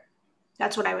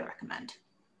that's what I would recommend.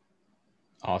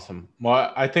 Awesome.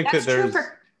 Well, I think that's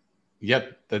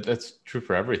that that's true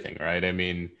for everything, right? I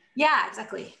mean, yeah,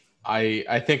 exactly.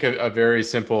 I think a very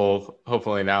simple,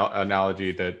 hopefully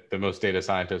analogy that the most data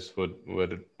scientists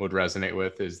would resonate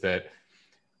with is that,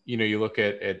 you know, you look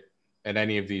at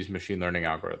any of these machine learning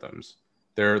algorithms.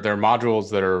 There are modules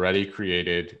that are already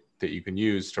created that you can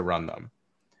use to run them.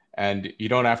 And you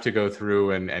don't have to go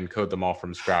through and code them all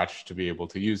from scratch to be able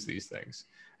to use these things.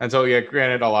 And so, yeah,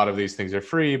 granted, a lot of these things are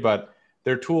free, but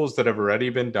they're tools that have already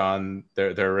been done.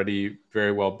 They're already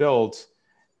very well built.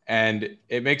 And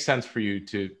it makes sense for you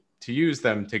to use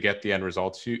them to get the end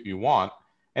results you want.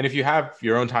 And if you have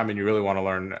your own time and you really want to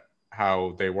learn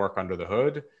how they work under the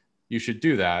hood, you should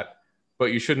do that.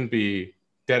 But you shouldn't be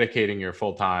dedicating your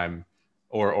full time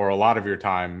or a lot of your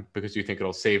time because you think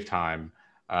it'll save time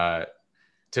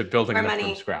to building them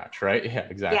from scratch, right? Yeah,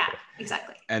 exactly. Yeah,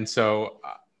 exactly. And so,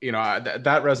 you know,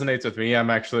 that resonates with me. I'm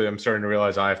starting to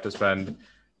realize I have to spend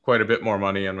quite a bit more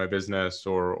money on my business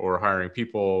or hiring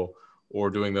people or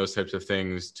doing those types of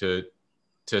things to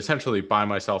essentially buy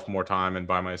myself more time and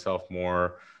buy myself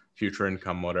more future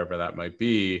income, whatever that might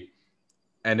be.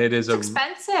 And it's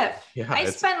expensive. Yeah, I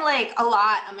spend like a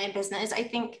lot on my business. I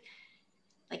think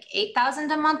like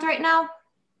 $8,000 a month right now.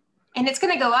 And it's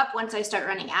going to go up once I start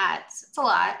running ads. It's a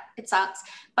lot. It sucks.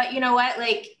 But you know what?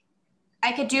 Like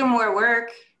I could do more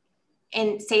work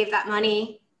and save that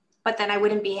money, but then I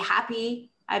wouldn't be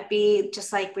happy. I'd be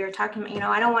just like we were talking about, you know,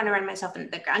 I don't want to run myself into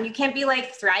the ground. You can't be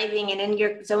like thriving and in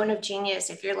your zone of genius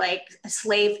if you're like a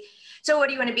slave. So what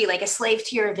do you want to be, like a slave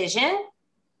to your vision?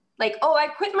 Like, oh, I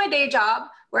quit my day job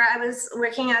where I was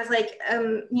working as like,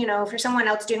 you know, for someone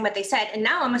else doing what they said. And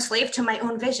now I'm a slave to my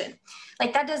own vision.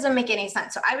 Like that doesn't make any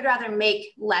sense. So I would rather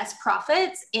make less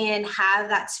profits and have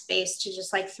that space to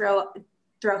just like to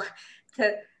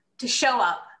show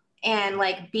up and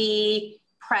like be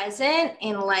present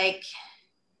and like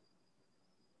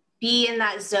be in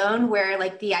that zone where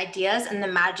like the ideas and the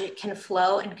magic can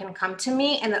flow and can come to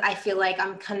me, and that I feel like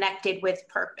I'm connected with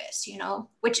purpose, you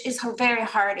know, which is very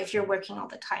hard if you're working all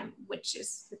the time, which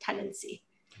is the tendency.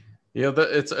 Yeah,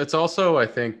 it's also, I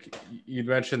think you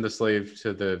mentioned the slave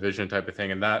to the vision type of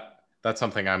thing, and that's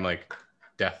something I'm like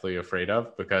deathly afraid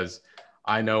of, because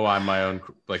I know I'm my own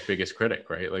like biggest critic,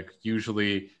 right? Like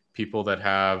usually people that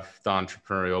have the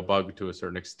entrepreneurial bug to a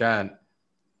certain extent,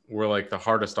 we're like the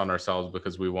hardest on ourselves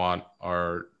because we want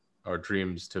our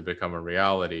dreams to become a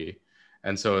reality.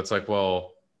 And so it's like,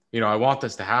 well, you know, I want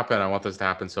this to happen. I want this to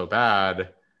happen so bad.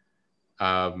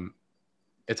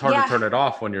 It's hard to turn it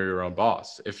off when you're your own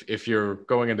boss. If you're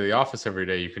going into the office every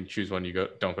day, you can choose when you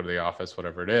don't go to the office,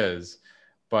 whatever it is.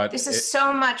 But this is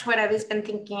so much what I've been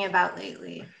thinking about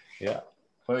lately. Yeah.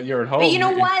 But you're at home. But you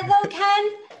know what though,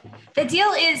 Ken? The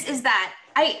deal is that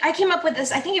I came up with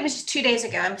this, I think it was just 2 days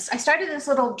ago. I started this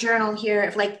little journal here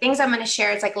of like things I'm going to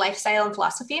share. It's like lifestyle and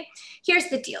philosophy. Here's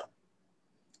the deal.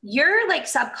 Your like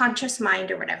subconscious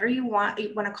mind or whatever you want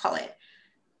to call it,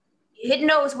 it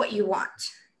knows what you want,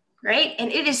 right?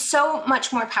 And it is so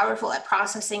much more powerful at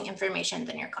processing information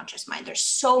than your conscious mind. There's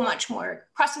so much more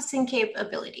processing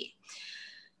capability.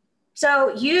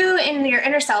 So you in your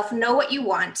inner self know what you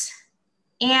want.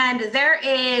 And there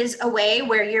is a way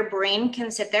where your brain can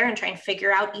sit there and try and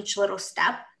figure out each little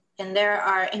step. And there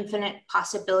are infinite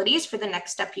possibilities for the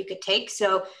next step you could take.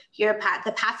 So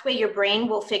the pathway your brain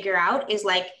will figure out is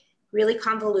like really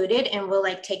convoluted and will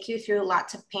like take you through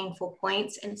lots of painful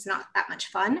points. And it's not that much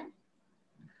fun.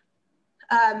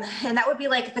 And that would be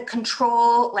like the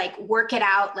control, like work it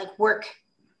out, like work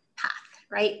path,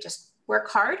 right? Just work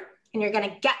hard and you're going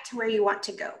to get to where you want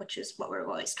to go, which is what we're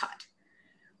always taught.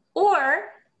 Or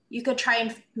you could try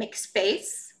and make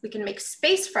space. We can make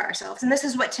space for ourselves. And this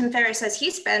is what Tim Ferriss says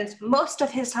he spends most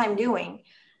of his time doing.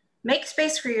 Make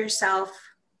space for yourself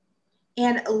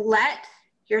and let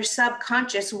your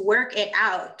subconscious work it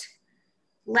out.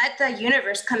 Let the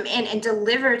universe come in and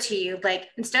deliver to you. Like,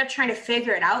 instead of trying to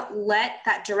figure it out, let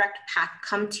that direct path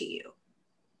come to you.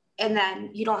 And then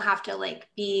you don't have to like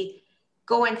be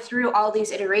going through all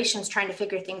these iterations trying to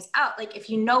figure things out. Like, if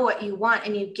you know what you want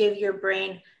and you give your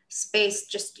brain space,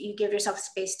 just you give yourself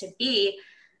space to be,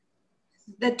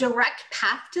 the direct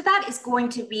path to that is going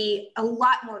to be a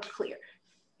lot more clear,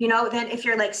 you know, than if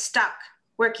you're like stuck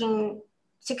working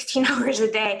 16 hours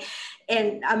a day.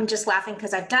 And I'm just laughing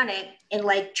because I've done it, and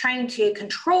like trying to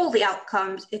control the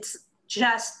outcomes. It's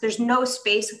just, there's no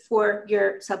space for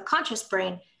your subconscious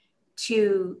brain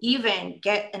to even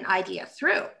get an idea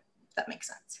through, if that makes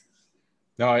sense.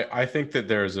 No, I think that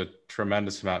there's a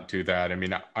tremendous amount to that. I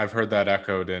mean, I've heard that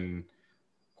echoed in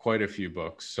quite a few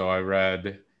books. So I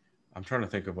read, I'm trying to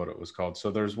think of what it was called. So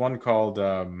there's one called,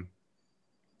 oh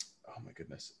my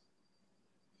goodness.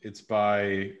 It's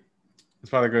by the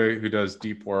guy who does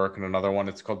deep work, and another one,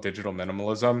 it's called Digital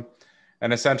Minimalism.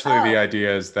 And essentially the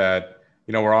idea is that,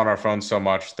 you know, we're on our phones so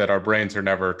much that our brains are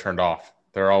never turned off.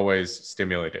 They're always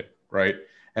stimulated, right?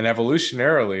 And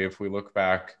evolutionarily, if we look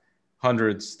back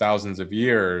hundreds, thousands of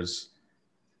years,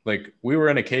 like we were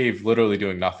in a cave literally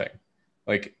doing nothing.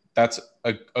 Like that's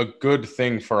a good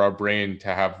thing for our brain to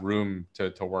have room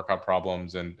to work on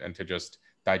problems and to just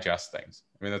digest things.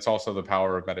 I mean, that's also the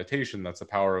power of meditation. That's the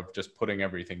power of just putting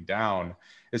everything down.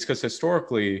 It's because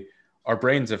historically our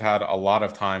brains have had a lot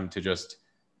of time to just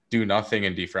do nothing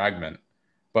and defragment.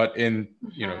 But in,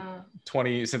 you know,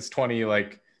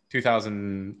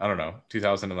 2000, I don't know,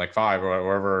 2005 or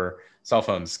wherever cell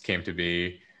phones came to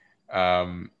be,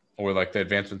 or like the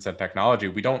advancements in technology,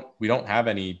 we don't have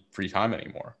any free time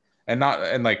anymore. And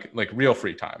like real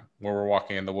free time where we're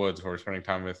walking in the woods, where we're spending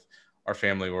time with our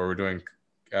family, where we're doing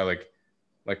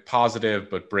like positive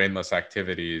but brainless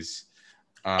activities.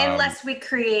 Unless we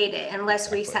create it,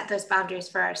 unless we set those boundaries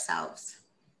for ourselves.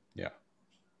 Yeah.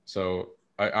 So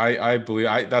I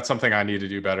believe that's something I need to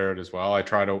do better at as well. I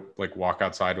try to like walk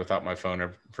outside without my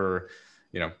phone for,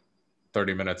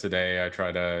 30 minutes a day. I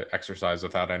try to exercise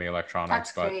without any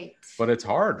electronics. That's great. But it's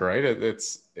hard, right?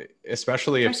 It's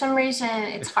especially for some reason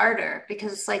it's harder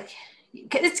because it's like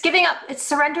it's giving up, it's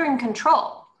surrendering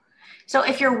control. So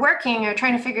if you're working or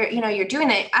trying to figure, you're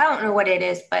doing it, I don't know what it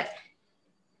is, but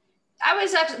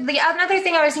another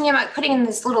thing I was thinking about putting in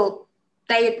this little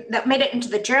that made it into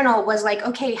the journal was like,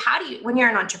 okay, when you're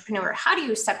an entrepreneur, how do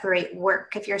you separate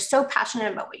work? If you're so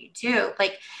passionate about what you do,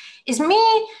 like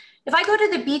if I go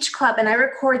to the beach club and I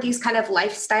record these kind of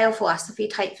lifestyle philosophy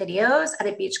type videos at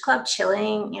a beach club,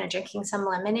 chilling, drinking some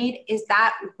lemonade, is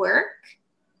that work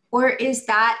or is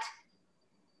that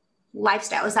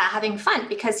lifestyle? Is that having fun?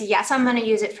 Because yes, I'm going to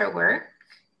use it for work,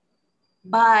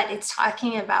 but it's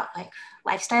talking about like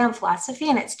lifestyle and philosophy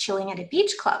and it's chilling at a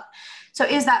beach club. So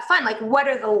is that fun? Like, what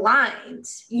are the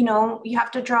lines? You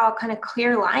have to draw kind of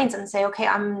clear lines and say, okay,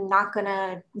 I'm not going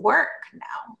to work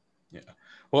now. Yeah.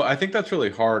 Well, I think that's really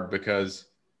hard because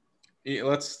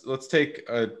let's take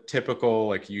a typical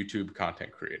like YouTube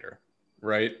content creator,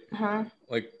 right? Uh-huh.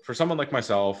 Like for someone like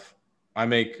myself, I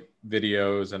make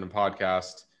videos and a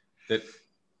podcast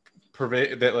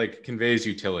that like conveys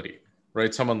utility,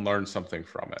 right? Someone learns something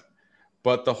from it.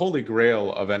 But the holy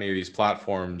grail of any of these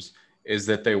platforms is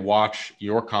that they watch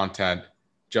your content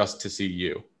just to see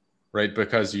you, right?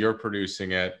 Because you're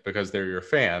producing it, because they're your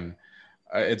fan.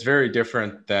 It's very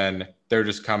different than they're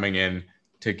just coming in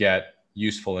to get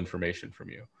useful information from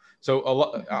you. So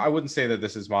I wouldn't say that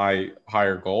this is my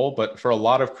higher goal, but for a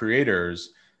lot of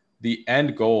creators, the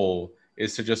end goal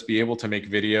is to just be able to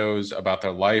make videos about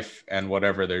their life and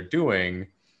whatever they're doing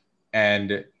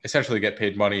and essentially get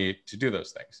paid money to do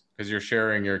those things because you're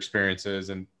sharing your experiences,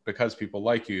 and because people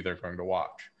like you, they're going to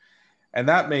watch. And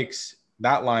that makes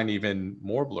that line even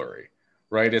more blurry,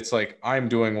 right? It's like I'm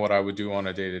doing what I would do on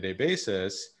a day-to-day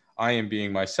basis. I am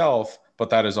being myself, but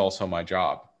that is also my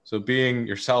job. So being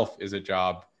yourself is a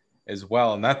job as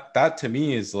well. And that to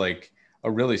me is like a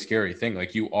really scary thing.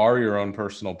 Like you are your own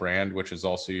personal brand, which is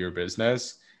also your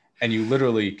business. And you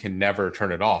literally can never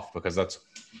turn it off because that's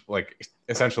like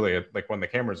essentially like when the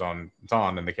camera's on, it's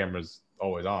on and the camera's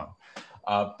always on.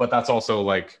 But that's also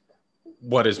like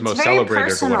what is most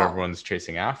celebrated or what everyone's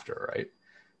chasing after, right?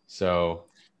 So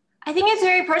I think it's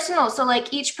very personal. So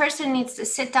like each person needs to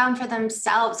sit down for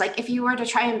themselves. Like if you were to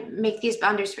try and make these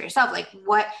boundaries for yourself, like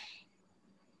what,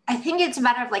 I think it's a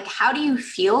matter of like, how do you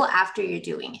feel after you're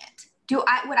doing it?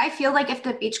 Would I feel like if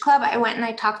the beach club, I went and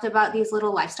I talked about these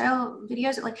little lifestyle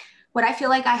videos, like, would I feel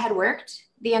like I had worked?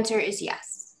 The answer is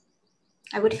yes.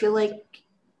 I would feel like,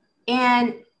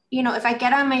 and, if I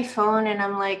get on my phone and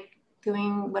I'm like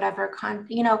doing whatever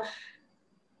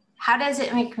how does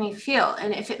it make me feel?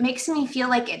 And if it makes me feel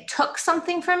like it took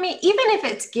something from me, even if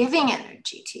it's giving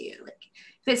energy to you, like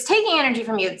if it's taking energy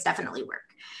from you, it's definitely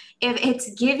work. If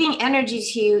it's giving energy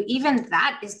to you, even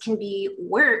that can be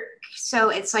work. So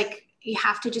it's like, you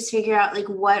have to just figure out like,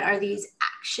 what are these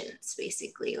actions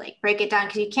basically, like break it down,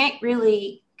 because you can't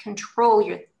really control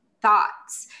your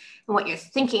thoughts and what you're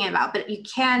thinking about, but you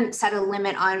can set a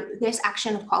limit on this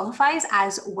action qualifies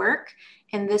as work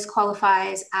and this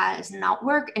qualifies as not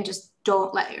work, and just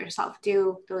don't let yourself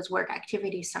do those work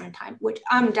activities sometime, which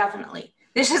I'm definitely,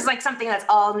 this is like something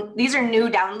these are new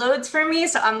downloads for me.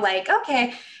 So I'm like,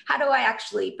 okay, how do I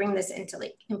actually bring this into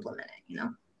like implement it,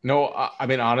 No, I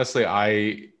mean, honestly,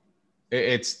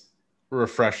 it's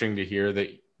refreshing to hear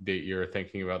that you're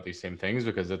thinking about these same things,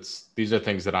 because these are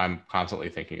things that I'm constantly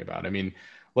thinking about. I mean,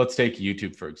 let's take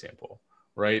YouTube, for example,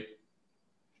 right?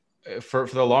 For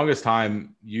the longest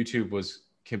time, YouTube was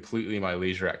completely my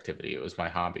leisure activity. It was my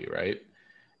hobby, right?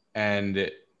 And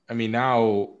I mean,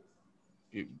 now,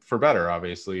 for better,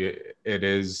 obviously, it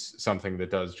is something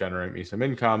that does generate me some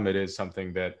income. It is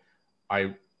something that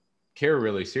I care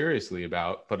really seriously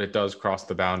about, but it does cross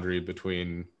the boundary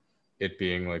between it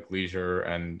being like leisure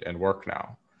and work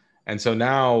now. And so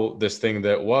now this thing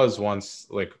that was once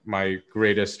like my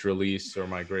greatest release or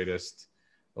my greatest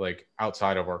like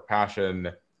outside of work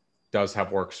passion does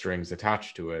have work strings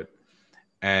attached to it.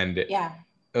 And Yeah.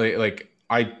 like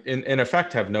I in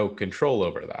effect have no control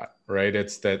over that, right?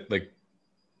 It's that like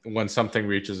when something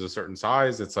reaches a certain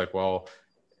size, it's like, well,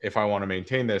 if I want to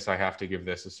maintain this, I have to give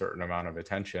this a certain amount of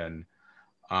attention.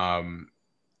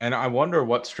 And I wonder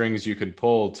what strings you can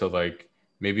pull to like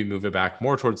maybe move it back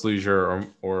more towards leisure,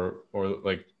 or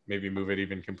like maybe move it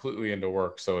even completely into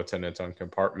work so it's in its own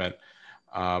compartment.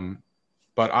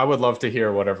 But I would love to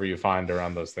hear whatever you find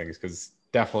around those things, because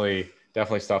definitely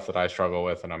stuff that I struggle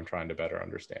with and I'm trying to better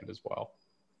understand as well.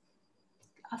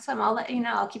 Awesome. I'll let you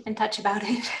know. I'll keep in touch about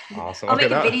it. Awesome. I'll Okay,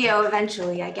 make a video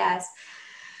eventually, I guess.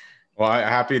 Well, I'm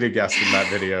happy to guest in that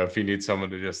video if you need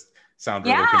someone to just sound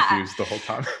really Yeah. confused the whole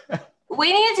time.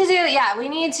 We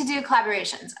need to do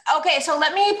collaborations. Okay, so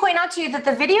let me point out to you that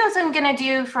the videos I'm going to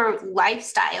do for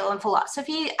lifestyle and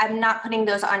philosophy, I'm not putting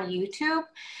those on YouTube,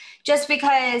 just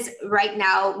because right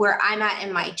now where I'm at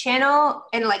in my channel,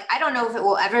 and like, I don't know if it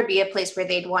will ever be a place where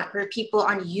where people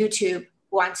on YouTube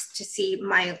wants to see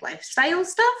my lifestyle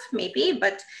stuff, maybe,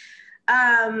 but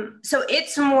so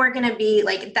it's more going to be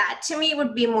like that. To me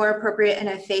would be more appropriate in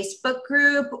a Facebook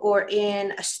group or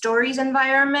in a stories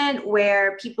environment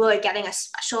where people are getting a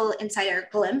special insider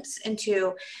glimpse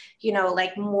into,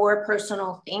 like more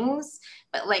personal things.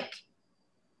 But like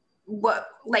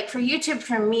for YouTube,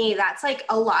 for me, that's like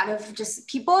a lot of just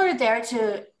people are there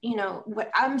to,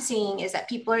 what I'm seeing is that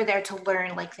people are there to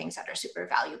learn like things that are super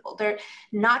valuable. They're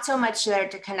not so much there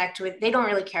to connect with, they don't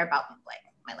really care about like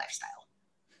my lifestyle.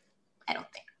 I don't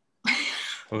think.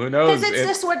 Well, who knows? Because it's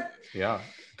just what. Yeah,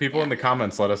 people in the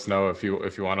comments, let us know if you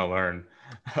want to learn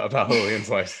about Lillian's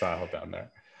lifestyle down there.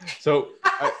 So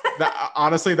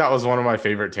honestly, that was one of my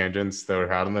favorite tangents that we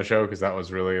had on the show, because that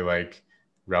was really like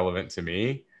relevant to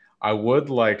me. I would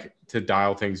like to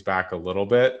dial things back a little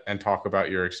bit and talk about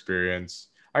your experience.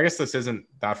 I guess this isn't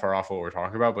that far off what we're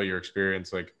talking about, but your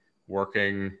experience like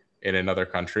working in another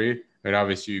country. I mean,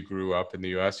 obviously you grew up in the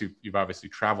US, you've obviously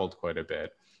traveled quite a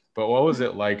bit, but what was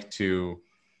it like to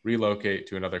relocate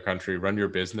to another country, run your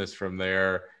business from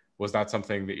there? Was that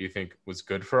something that you think was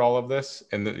good for all of this?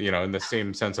 And in the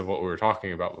same sense of what we were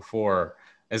talking about before,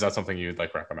 is that something you'd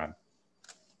like recommend?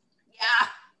 Yeah,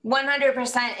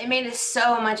 100%. It made it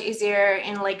so much easier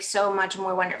and like so much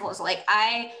more wonderful. So like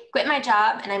I quit my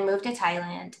job and I moved to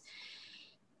Thailand.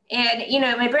 And,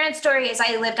 my brand story is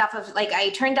I lived off of like, I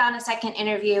turned down a second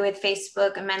interview with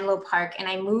Facebook in Menlo Park and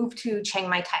I moved to Chiang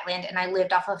Mai, Thailand, and I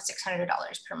lived off of $600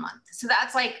 per month. So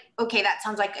that's like, okay, that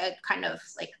sounds like a kind of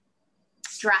like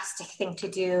drastic thing to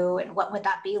do. And what would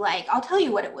that be like? I'll tell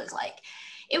you what it was like.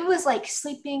 It was like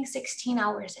sleeping 16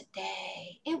 hours a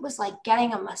day. It was like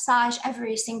getting a massage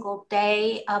every single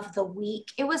day of the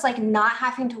week. It was like not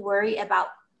having to worry about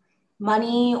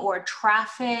money or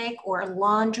traffic or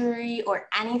laundry or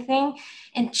anything,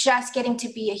 and just getting to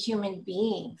be a human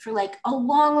being for like a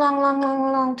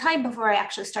long time before I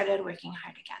actually started working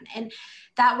hard again. And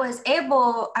I was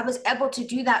able to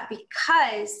do that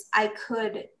because I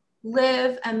could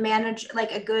live and manage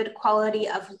like a good quality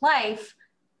of life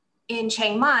in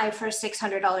Chiang Mai for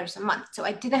 $600 a month. So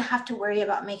I didn't have to worry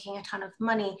about making a ton of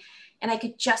money, and I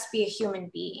could just be a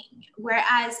human being.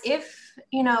 Whereas if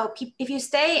you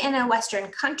stay in a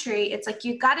Western country, it's like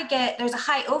there's a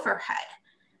high overhead.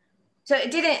 So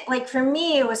it didn't, like, for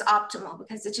me, it was optimal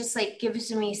because it just like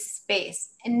gives me space.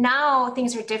 And now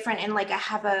things are different, and like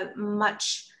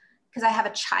because I have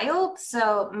a child,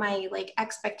 so my like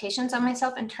expectations on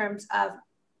myself in terms of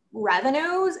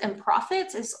revenues and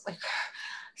profits is like,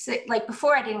 so like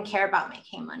before I didn't care about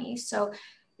making money. So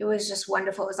it was just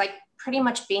wonderful. It was like pretty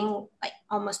much being like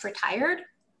almost retired.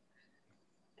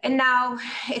 And now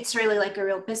it's really like a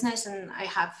real business, and I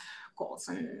have goals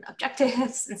and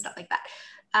objectives and stuff like that.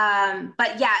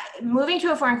 But yeah, moving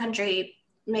to a foreign country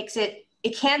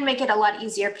can make it a lot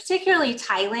easier, particularly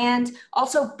Thailand.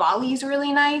 Also, Bali is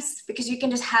really nice because you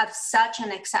can just have such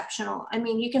an exceptional,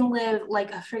 you can live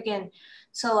like a friggin'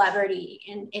 celebrity,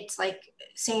 and it's like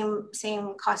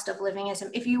same cost of living as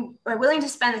if you are willing to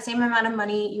spend the same amount of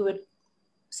money you would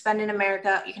spend in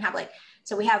America. You can have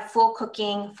so we have full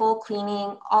cooking, full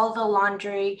cleaning, all the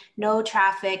laundry, no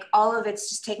traffic, all of it's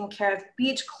just taken care of,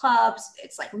 beach clubs,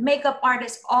 it's like makeup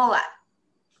artists, all that,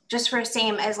 just for the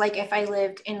same as like if I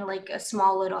lived in like a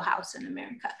small little house in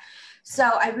America. So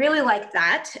I really like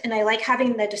that, and I like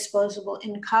having the disposable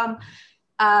income.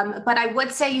 But I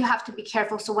would say you have to be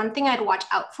careful. So one thing I'd watch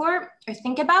out for or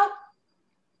think about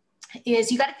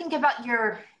is you got to think about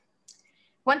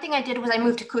one thing I did was I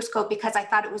moved to Cusco because I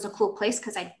thought it was a cool place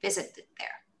because I visited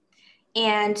there.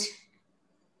 And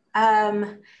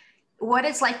what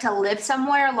it's like to live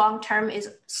somewhere long-term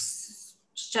is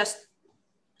just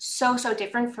so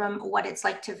different from what it's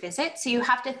like to visit. So you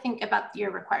have to think about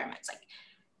your requirements, like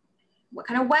what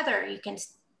kind of weather you can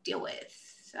deal with.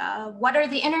 What are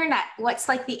the internet? What's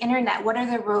like the internet? What are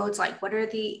the roads like?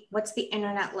 What's the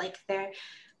internet like there?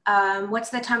 What's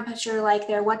the temperature like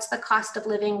there? What's the cost of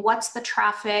living? What's the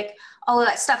traffic? All of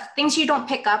that stuff, things you don't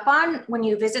pick up on when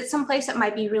you visit someplace that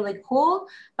might be really cool.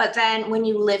 But then when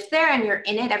you live there and you're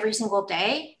in it every single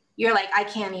day, you're like, I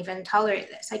can't even tolerate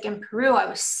this. Like in Peru, I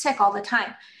was sick all the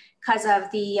time because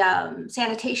of the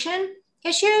sanitation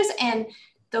issues and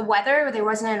the weather. There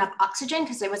wasn't enough oxygen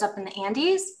because it was up in the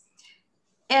Andes.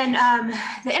 And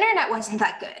the internet wasn't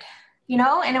that good,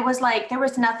 and it was like, there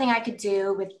was nothing I could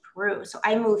do with Peru. So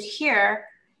I moved here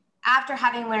after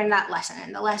having learned that lesson.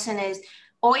 And the lesson is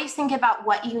always think about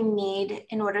what you need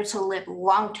in order to live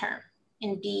long-term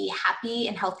and be happy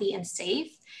and healthy and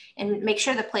safe, and make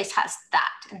sure the place has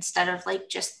that instead of like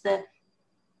just the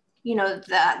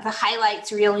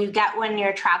highlights reel you get when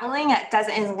you're traveling. It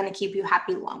isn't going to keep you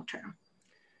happy long-term.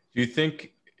 Do you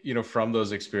think, from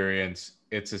those experiences,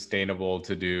 it's sustainable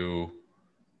to do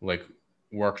like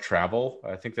work travel?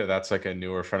 I think that's like a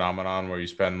newer phenomenon where you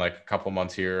spend like a couple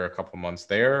months here, a couple months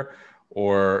there,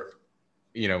 or,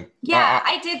 Yeah,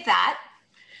 I did that.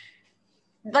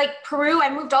 Like Peru, I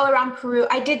moved all around Peru.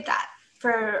 I did that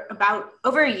for about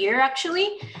over a year,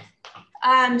 actually.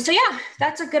 So yeah,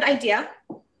 that's a good idea.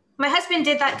 My husband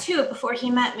did that too before he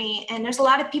met me. And there's a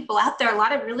lot of people out there, a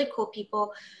lot of really cool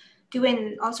people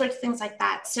doing all sorts of things like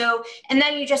that. So, and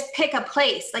then you just pick a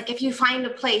place. Like if you find a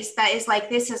place that is like,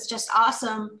 this is just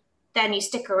awesome, then you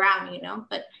stick around,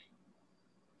 but.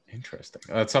 Interesting.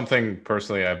 That's something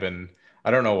personally I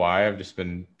don't know why, I've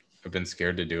been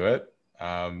scared to do it.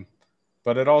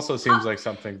 But it also seems like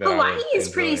something that Hawaii is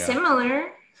pretty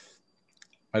similar.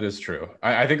 That is true.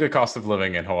 I think the cost of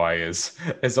living in Hawaii is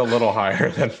a little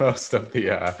higher than most of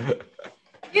the,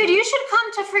 Dude, you should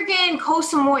come to friggin' Koh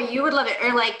Samui. You would love it.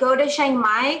 Or like go to Chiang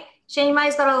Mai. Chiang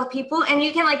Mai's got all the people, and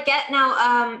you can like get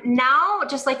now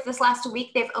just like this last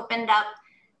week, they've opened up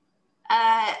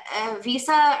a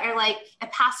visa or like a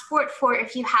passport for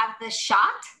if you have the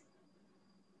shot,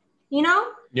 Yeah.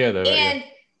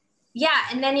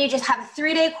 And then you just have a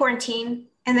 3-day quarantine,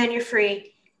 and then you're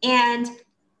free. And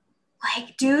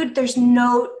like, dude,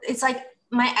 it's like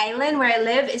my island where I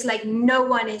live is like, no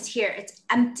one is here. It's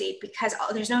empty because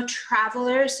there's no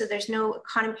travelers. So there's no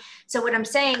economy. So what I'm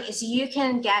saying is you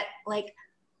can get like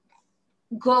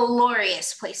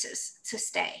glorious places to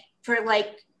stay for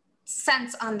like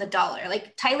cents on the dollar.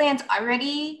 Like Thailand's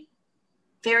already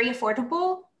very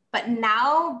affordable, but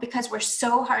now because we're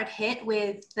so hard hit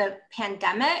with the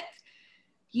pandemic,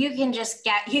 you can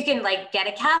get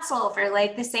a castle for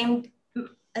like the same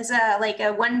as a like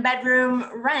a 1-bedroom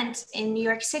rent in New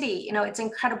York City. You know, it's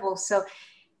incredible. So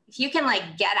if you can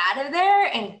like get out of there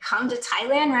and come to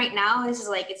Thailand right now, this is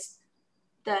like, it's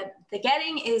the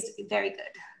getting is very good.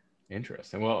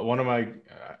 Interesting. Well,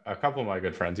 a couple of my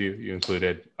good friends, you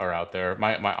included, are out there.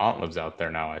 My aunt lives out there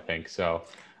now, I think. So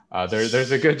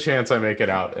there's a good chance I make it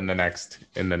out in the next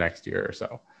year or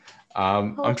so.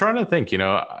 I'm trying to think. You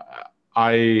know,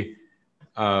 I've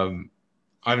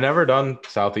never done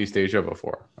Southeast Asia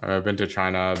before. I've been to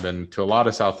China. I've been to a lot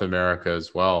of South America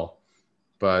as well.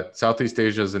 But Southeast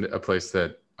Asia is a place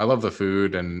that I love the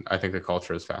food, and I think the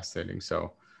culture is fascinating.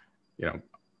 So, you know,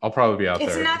 I'll probably be out there.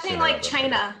 It's nothing like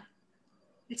China.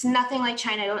 It's nothing like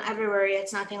China. Don't ever worry.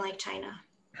 It's nothing like China.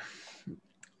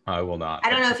 I will not. I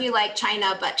don't know if you like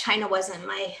China, but China wasn't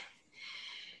my.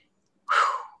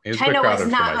 China was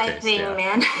not my thing, yeah.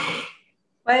 Man.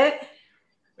 What?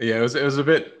 Yeah, it was a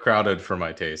bit crowded for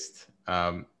my taste.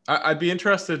 I'd be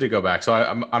interested to go back. So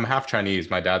I'm half Chinese.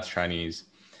 My dad's Chinese,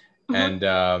 and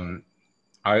the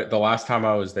last time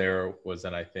I was there was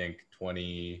in, I think,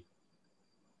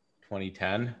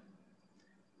 2010,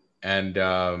 and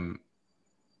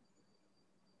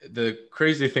the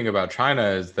crazy thing about China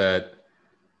is that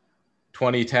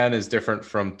 2010 is different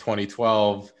from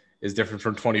 2012, is different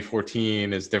from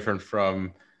 2014, is different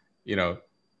from,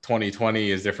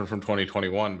 2020 is different from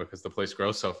 2021 because the place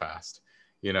grows so fast,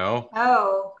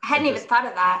 Oh, I hadn't even thought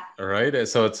of that. Right.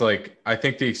 So it's like, I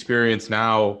think the experience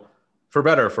now, for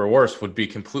better or for worse, would be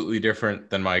completely different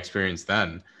than my experience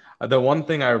then. The one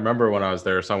thing I remember when I was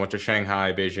there, so I went to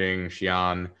Shanghai, Beijing,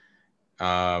 Xi'an,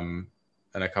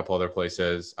 and a couple other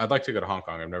places. I'd like to go to Hong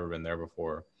Kong. I've never been there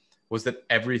before. Was that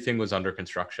everything was under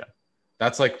construction.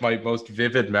 That's like my most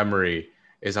vivid memory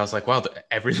is I was like, wow,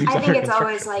 everything's under construction. I think it's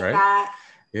always like right? that.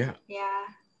 Yeah. Yeah.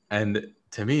 And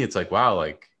to me, it's like, wow,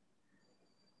 like,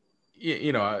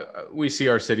 we see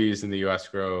our cities in the US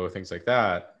grow, things like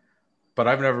that. But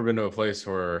I've never been to a place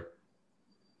where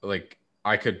like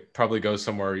I could probably go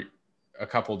somewhere a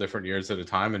couple different years at a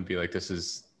time and be like, this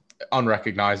is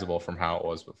unrecognizable from how it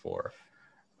was before.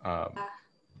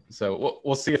 So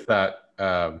we'll see if that.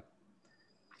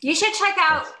 You should check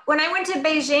out. When I went to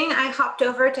Beijing, I hopped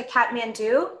over to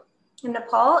Kathmandu in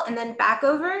Nepal and then back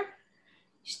over.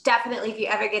 Definitely, if you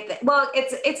ever get that. Well,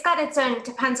 it's got its own,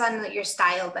 depends on your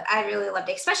style, but I really loved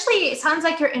it. Especially, it sounds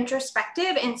like you're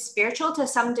introspective and spiritual to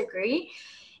some degree.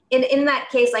 In that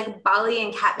case, like Bali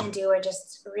and Kathmandu are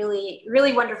just really,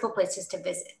 really wonderful places to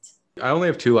visit. I only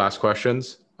have 2 last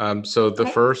questions. So the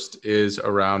first is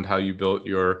around how you built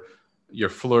your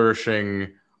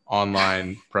flourishing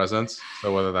online presence.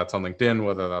 So whether that's on LinkedIn,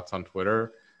 whether that's on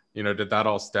Twitter, did that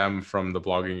all stem from the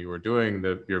blogging you were doing,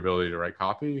 your ability to write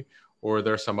copy? Or are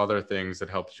there some other things that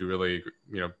helped you really,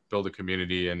 build a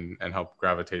community and help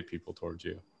gravitate people towards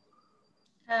you?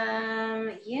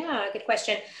 Yeah, good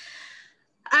question.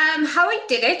 How I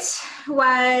did it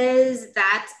was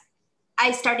that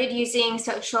I started using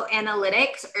social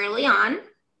analytics early on.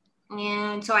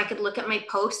 And so I could look at my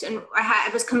post, and I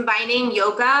was combining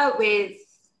yoga with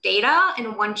data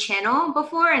in one channel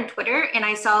before on Twitter. And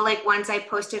I saw like once I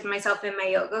posted myself in my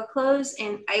yoga clothes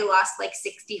and I lost like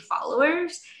 60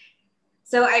 followers.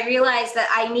 So I realized that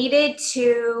I needed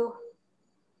to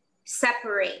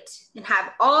separate and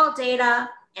have all data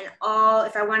and all,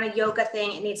 if I want a yoga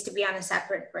thing, it needs to be on a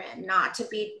separate brand, not to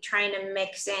be trying to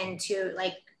mix into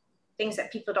like things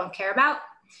that people don't care about.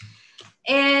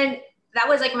 And that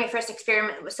was like my first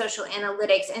experiment with social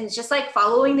analytics. And it's just like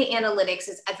following the analytics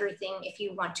is everything if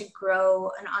you want to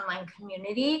grow an online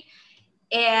community.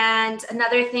 And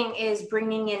another thing is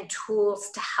bringing in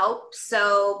tools to help.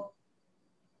 So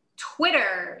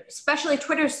Twitter, especially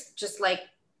Twitter's just like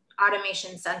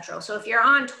automation central. So if you're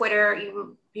on Twitter,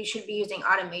 you should be using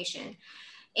automation.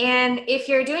 And if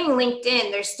you're doing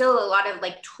LinkedIn, there's still a lot of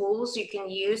like tools you can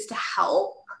use to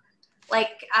help.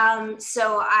 Like,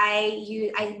 so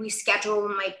we schedule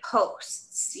my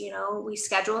posts, we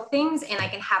schedule things and I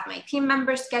can have my team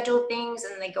members schedule things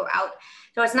and they go out.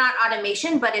 So it's not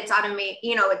automation, but it's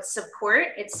it's support,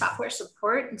 it's software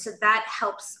support. And so that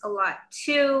helps a lot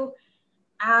too.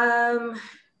 And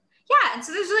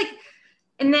so there's like,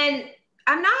 and then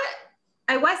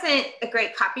I wasn't a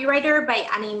great copywriter by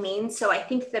any means. So I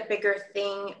think the bigger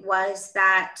thing was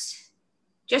that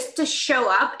just to show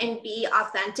up and be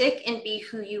authentic and be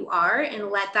who you are and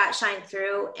let that shine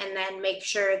through, and then make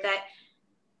sure that,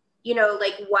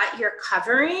 like what you're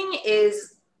covering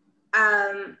is,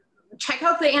 check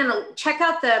out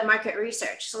the market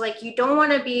research. So like, you don't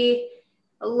want to be,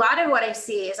 a lot of what I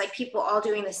see is like people all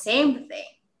doing the same thing,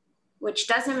 which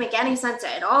doesn't make any sense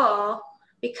at all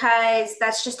because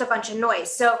that's just a bunch of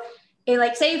noise. So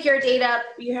like say if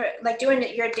you're like doing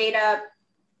your data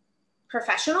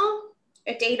professional,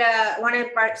 want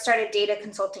to start a data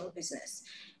consulting business.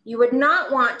 You would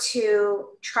not want to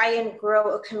try and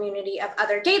grow a community of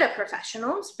other data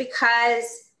professionals,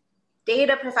 because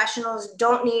data professionals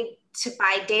don't need to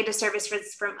buy data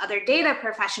services from other data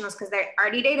professionals because they're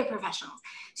already data professionals.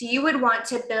 So you would want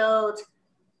to build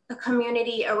a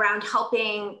community around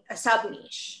helping a sub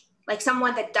niche, like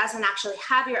someone that doesn't actually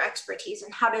have your expertise,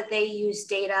 and how do they use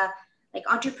data, like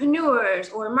entrepreneurs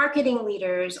or marketing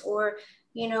leaders or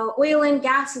oil and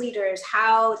gas leaders,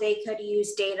 how they could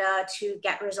use data to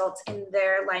get results in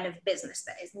their line of business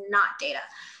that is not data.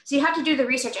 So you have to do the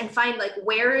research and find like,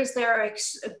 where is there a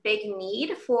big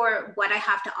need for what I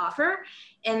have to offer?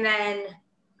 And then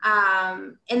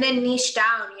niche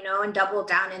down, and double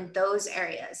down in those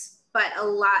areas. But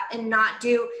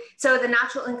so the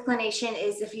natural inclination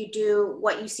is if you do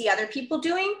what you see other people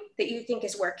doing that you think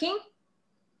is working,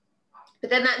 but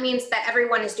then that means that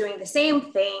everyone is doing the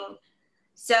same thing.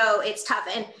 So it's tough.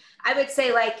 And I would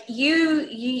say like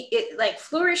like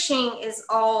flourishing is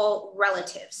all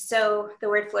relative. So the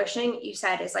word flourishing you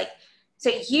said is like, so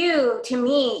to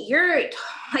me, you're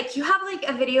like, you have like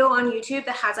a video on YouTube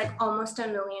that has like almost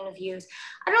 1 million views.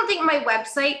 I don't think my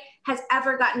website has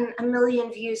ever gotten 1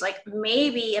 million views, like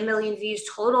maybe 1 million views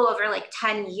total over like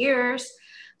 10 years.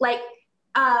 Like,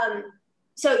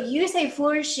 so you say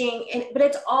flourishing, but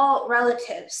it's all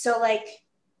relative. So like,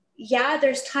 yeah,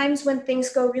 there's times when things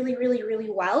go really, really, really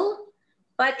well,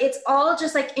 but it's all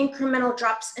just like incremental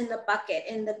drops in the bucket.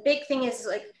 And the big thing is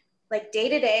like day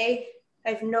to day, I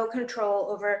have no control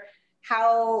over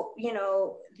how,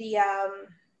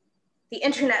 the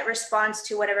internet responds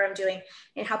to whatever I'm doing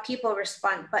and how people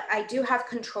respond, but I do have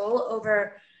control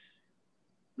over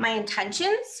my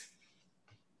intentions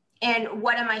and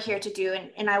what am I here to do.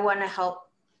 And I want to help.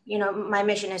 My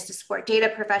mission is to support data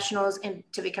professionals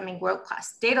into becoming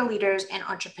world-class data leaders and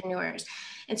entrepreneurs.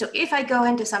 And so if I go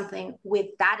into something with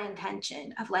that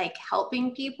intention of like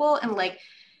helping people and like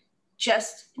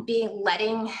just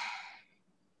letting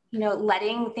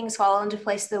things fall into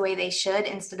place the way they should,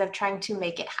 instead of trying to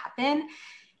make it happen,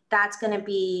 that's going to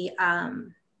be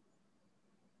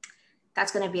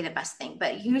the best thing.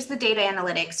 But use the data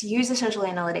analytics, use the social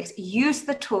analytics, use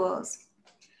the tools,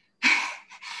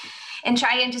 and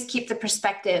try and just keep the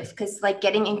perspective, because like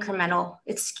getting incremental,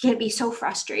 it's going to be so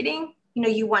frustrating.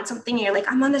 You want something and you're like,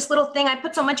 I'm on this little thing, I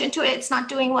put so much into it, it's not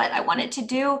doing what I want it to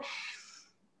do.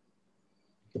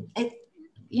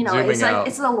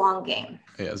 It's a long game.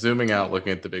 Yeah, zooming out,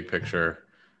 looking at the big picture,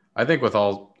 I think with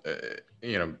all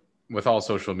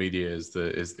social media is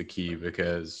the key,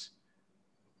 because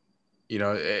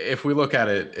if we look at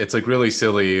it, it's like really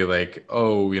silly, like,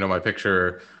 oh, my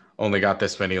picture only got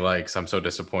this many likes, I'm so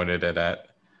disappointed at that.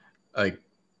 Like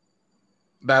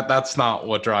that's not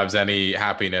what drives any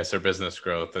happiness or business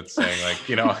growth. It's saying like,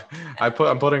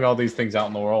 I'm putting all these things out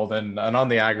in the world, and on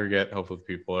the aggregate, hopefully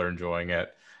people are enjoying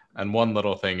it. And one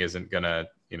little thing isn't gonna,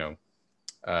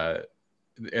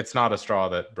 it's not a straw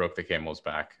that broke the camel's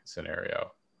back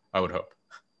scenario, I would hope.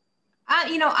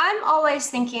 I'm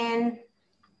always thinking,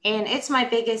 and it's my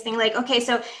biggest thing, like, okay,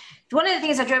 so one of the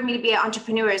things that drove me to be an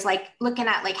entrepreneur is like looking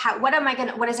at like,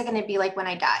 what is it going to be like when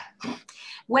I die?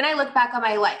 When I look back on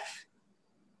my life,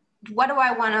 what do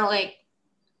I want to like?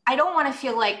 I don't want to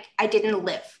feel like I didn't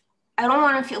live. I don't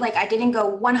want to feel like I didn't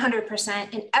go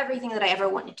 100% in everything that I ever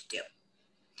wanted to do.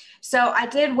 So I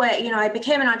did I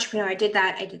became an entrepreneur. I did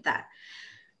that.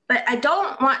 But I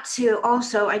don't want to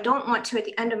at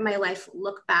the end of my life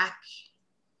look back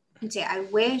and say, I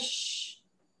wish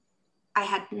I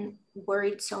hadn't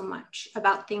worried so much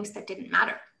about things that didn't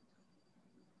matter.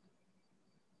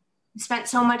 I spent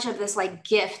so much of this like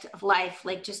gift of life,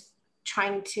 like just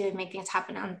trying to make things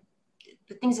happen on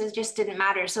the things that just didn't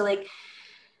matter. So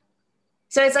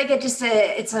it's like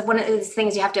it's one of those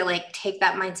things you have to like take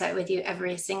that mindset with you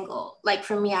every single, like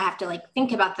for me, I have to like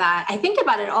think about that. I think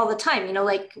about it all the time,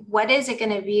 like what is it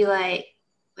going to be like,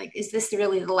 is this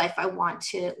really the life I want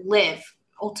to live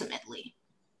ultimately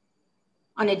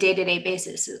on a day-to-day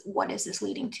basis? What is this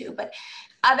leading to? But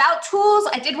about tools,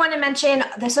 I did want to mention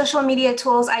the social media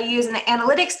tools I use and the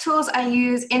analytics tools I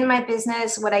use in my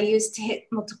business, what I use to hit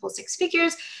multiple six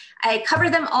figures. I cover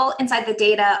them all inside the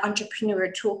Data Entrepreneur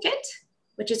Toolkit,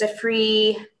 which is a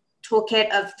free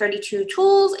toolkit of 32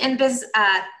 tools and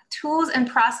tools and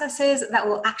processes that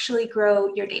will actually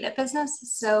grow your data business.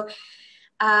 So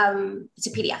it's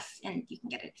a PDF and you can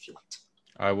get it if you want.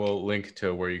 I will link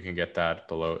to where you can get that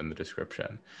below in the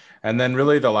description. And then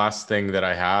really the last thing that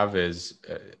I have is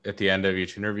at the end of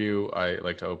each interview, I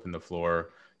like to open the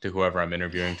floor to whoever I'm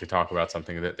interviewing to talk about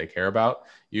something that they care about.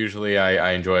 Usually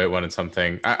I enjoy it when it's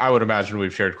something, I would imagine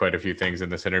we've shared quite a few things in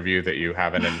this interview that you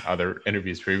haven't in other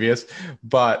interviews previous,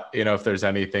 but if there's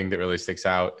anything that really sticks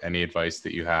out, any advice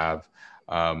that you have,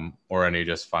 or any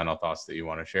just final thoughts that you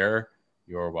want to share,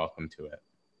 you're welcome to it.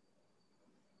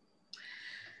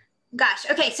 Gosh.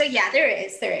 Okay. So yeah, there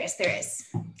is.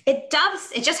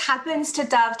 It just happens to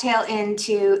dovetail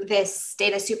into this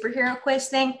data superhero quiz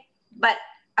thing, but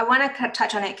I want to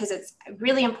touch on it because it's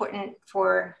really important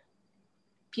for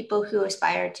people who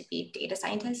aspire to be data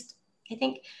scientists, I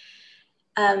think.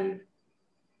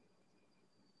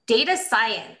 Data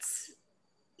science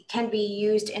can be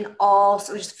used in all,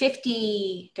 so there's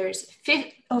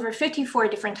over 54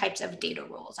 different types of data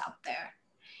roles out there,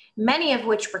 many of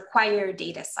which require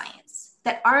data science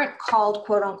that aren't called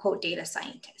quote unquote data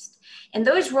scientists. And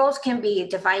those roles can be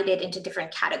divided into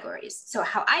different categories. So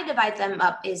how I divide them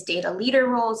up is data leader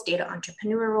roles, data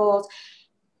entrepreneur roles,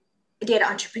 and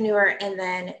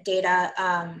then data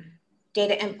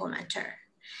implementer.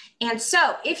 And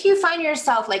so if you find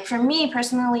yourself, like for me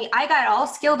personally, I got all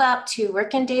skilled up to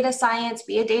work in data science,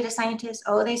 be a data scientist.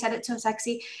 Oh, they said it so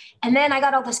sexy. And then I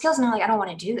got all the skills and I'm like, I don't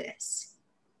want to do this.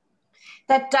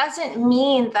 That doesn't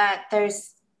mean that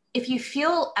if you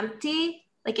feel empty,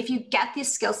 like if you get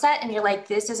this skill set and you're like,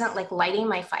 this isn't like lighting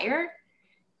my fire,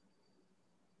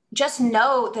 just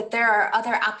know that there are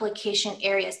other application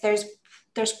areas. There's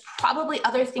probably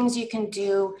other things you can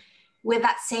do with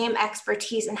that same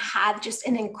expertise and have just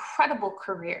an incredible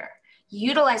career,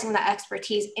 utilizing that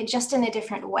expertise just in a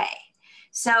different way.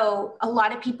 So a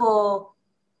lot of people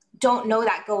don't know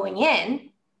that going in.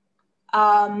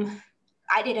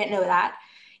 I didn't know that.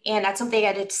 And that's something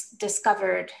I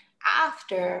discovered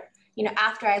after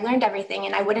I learned everything,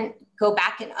 and I wouldn't go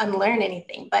back and unlearn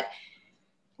anything, but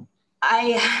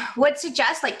I would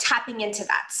suggest like tapping into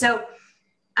that. So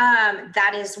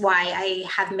that is why I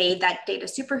have made that data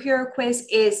superhero quiz,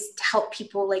 is to help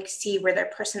people like see where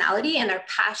their personality and their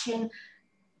passion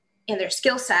and their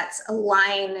skill sets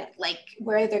align, like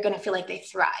where they're going to feel like they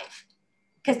thrive.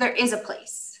 Because there is a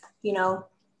place,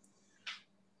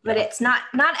 but it's not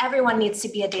everyone needs to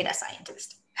be a data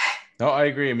scientist. No, I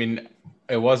agree. I mean,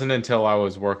 it wasn't until I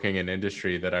was working in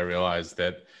industry that I realized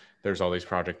that there's all these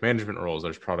project management roles,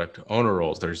 there's product owner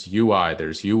roles, there's UI,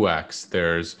 there's UX,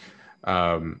 there's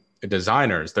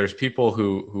designers, there's people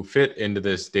who fit into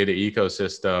this data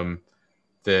ecosystem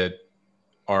that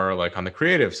are like on the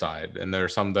creative side, and there are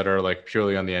some that are like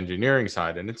purely on the engineering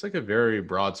side, and it's like a very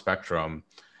broad spectrum.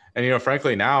 And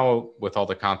frankly, now with all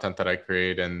the content that I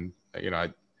create, and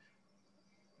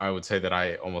I would say that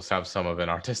I almost have some of an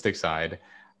artistic side.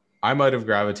 I might have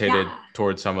gravitated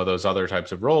towards some of those other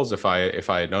types of roles if I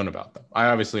had known about them. I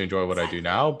obviously enjoy what I do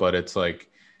now, but it's like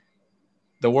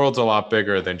the world's a lot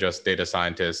bigger than just data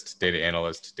scientist, data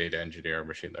analyst, data engineer,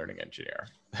 machine learning engineer.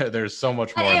 There's so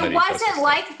much more. It wasn't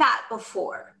like that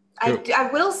before. I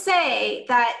will say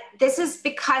that this is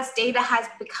because data has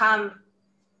become,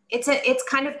 it's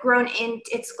kind of grown in,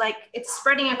 it's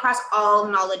spreading across all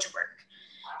knowledge work.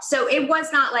 So it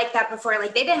was not like that before.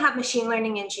 Like they didn't have machine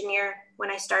learning engineer when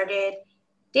I started.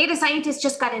 Data scientists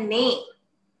just got a name.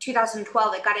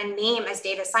 2012, it got a name as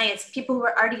data science. People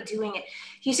were already doing it.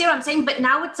 You see what I'm saying? But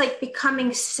now it's like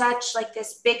becoming such like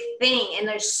this big thing, and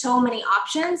there's so many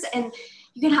options, and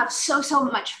you can have so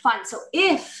much fun. So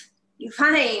if you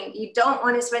find you don't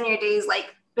want to spend your days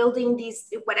like building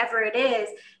these, whatever it is,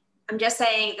 I'm just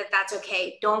saying that that's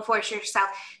okay. Don't force yourself,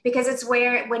 because it's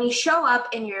where when you show up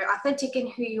and you're authentic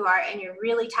in who you are and you're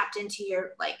really tapped into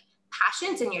your like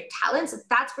passions and your talents,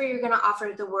 that's where you're going to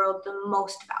offer the world the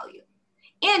most value.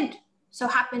 And so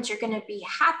happens you're going to be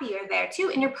happier there too.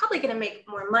 And you're probably going to make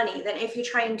more money than if you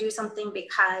try and do something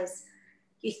because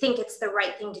you think it's the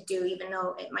right thing to do, even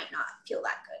though it might not feel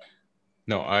that good.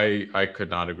 No, I could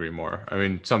not agree more. I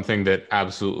mean, something that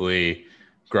absolutely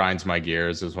grinds my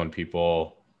gears is when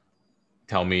people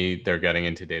tell me they're getting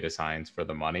into data science for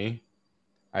the money.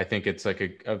 I think it's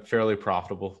like a fairly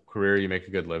profitable career. You make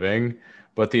a good living,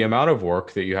 but the amount of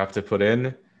work that you have to put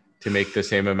in to make the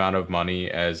same amount of money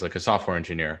as like a software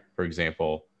engineer, for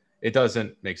example, it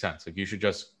doesn't make sense. Like you should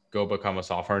just go become a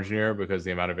software engineer, because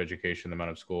the amount of education, the amount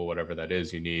of school, whatever that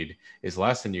is you need is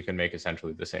less, and you can make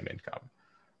essentially the same income.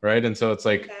 Right. And so it's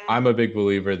like, okay, I'm a big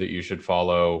believer that you should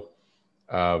follow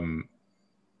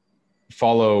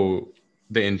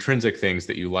the intrinsic things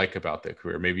that you like about the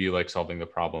career. Maybe you like solving the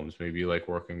problems. Maybe you like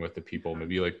working with the people.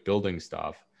 Maybe you like building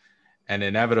stuff. And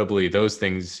inevitably those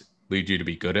things lead you to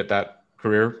be good at that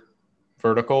career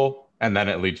vertical. And then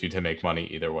it leads you to make money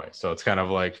either way. So it's kind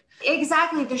of like.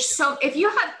 Exactly. If you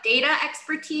have data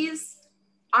expertise,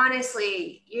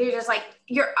 honestly,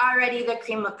 you're already the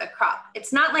cream of the crop.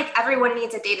 It's not like everyone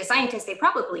needs a data scientist. They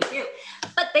probably do,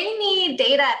 but they need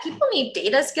data. People need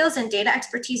data skills and data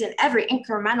expertise in every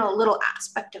incremental little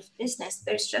aspect of business.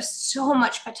 There's just so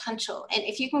much potential. And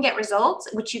if you can get results,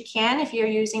 which you can if you're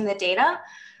using the data,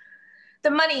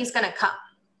 the money is going to come.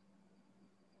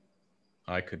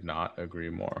 I could not agree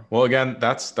more. Well, again,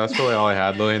 that's really all I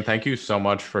had. Lillian, thank you so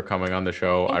much for coming on the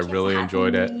show. I really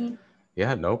enjoyed it.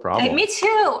 Yeah, no problem. Me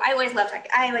too. I always love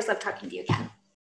talking to you, Ken.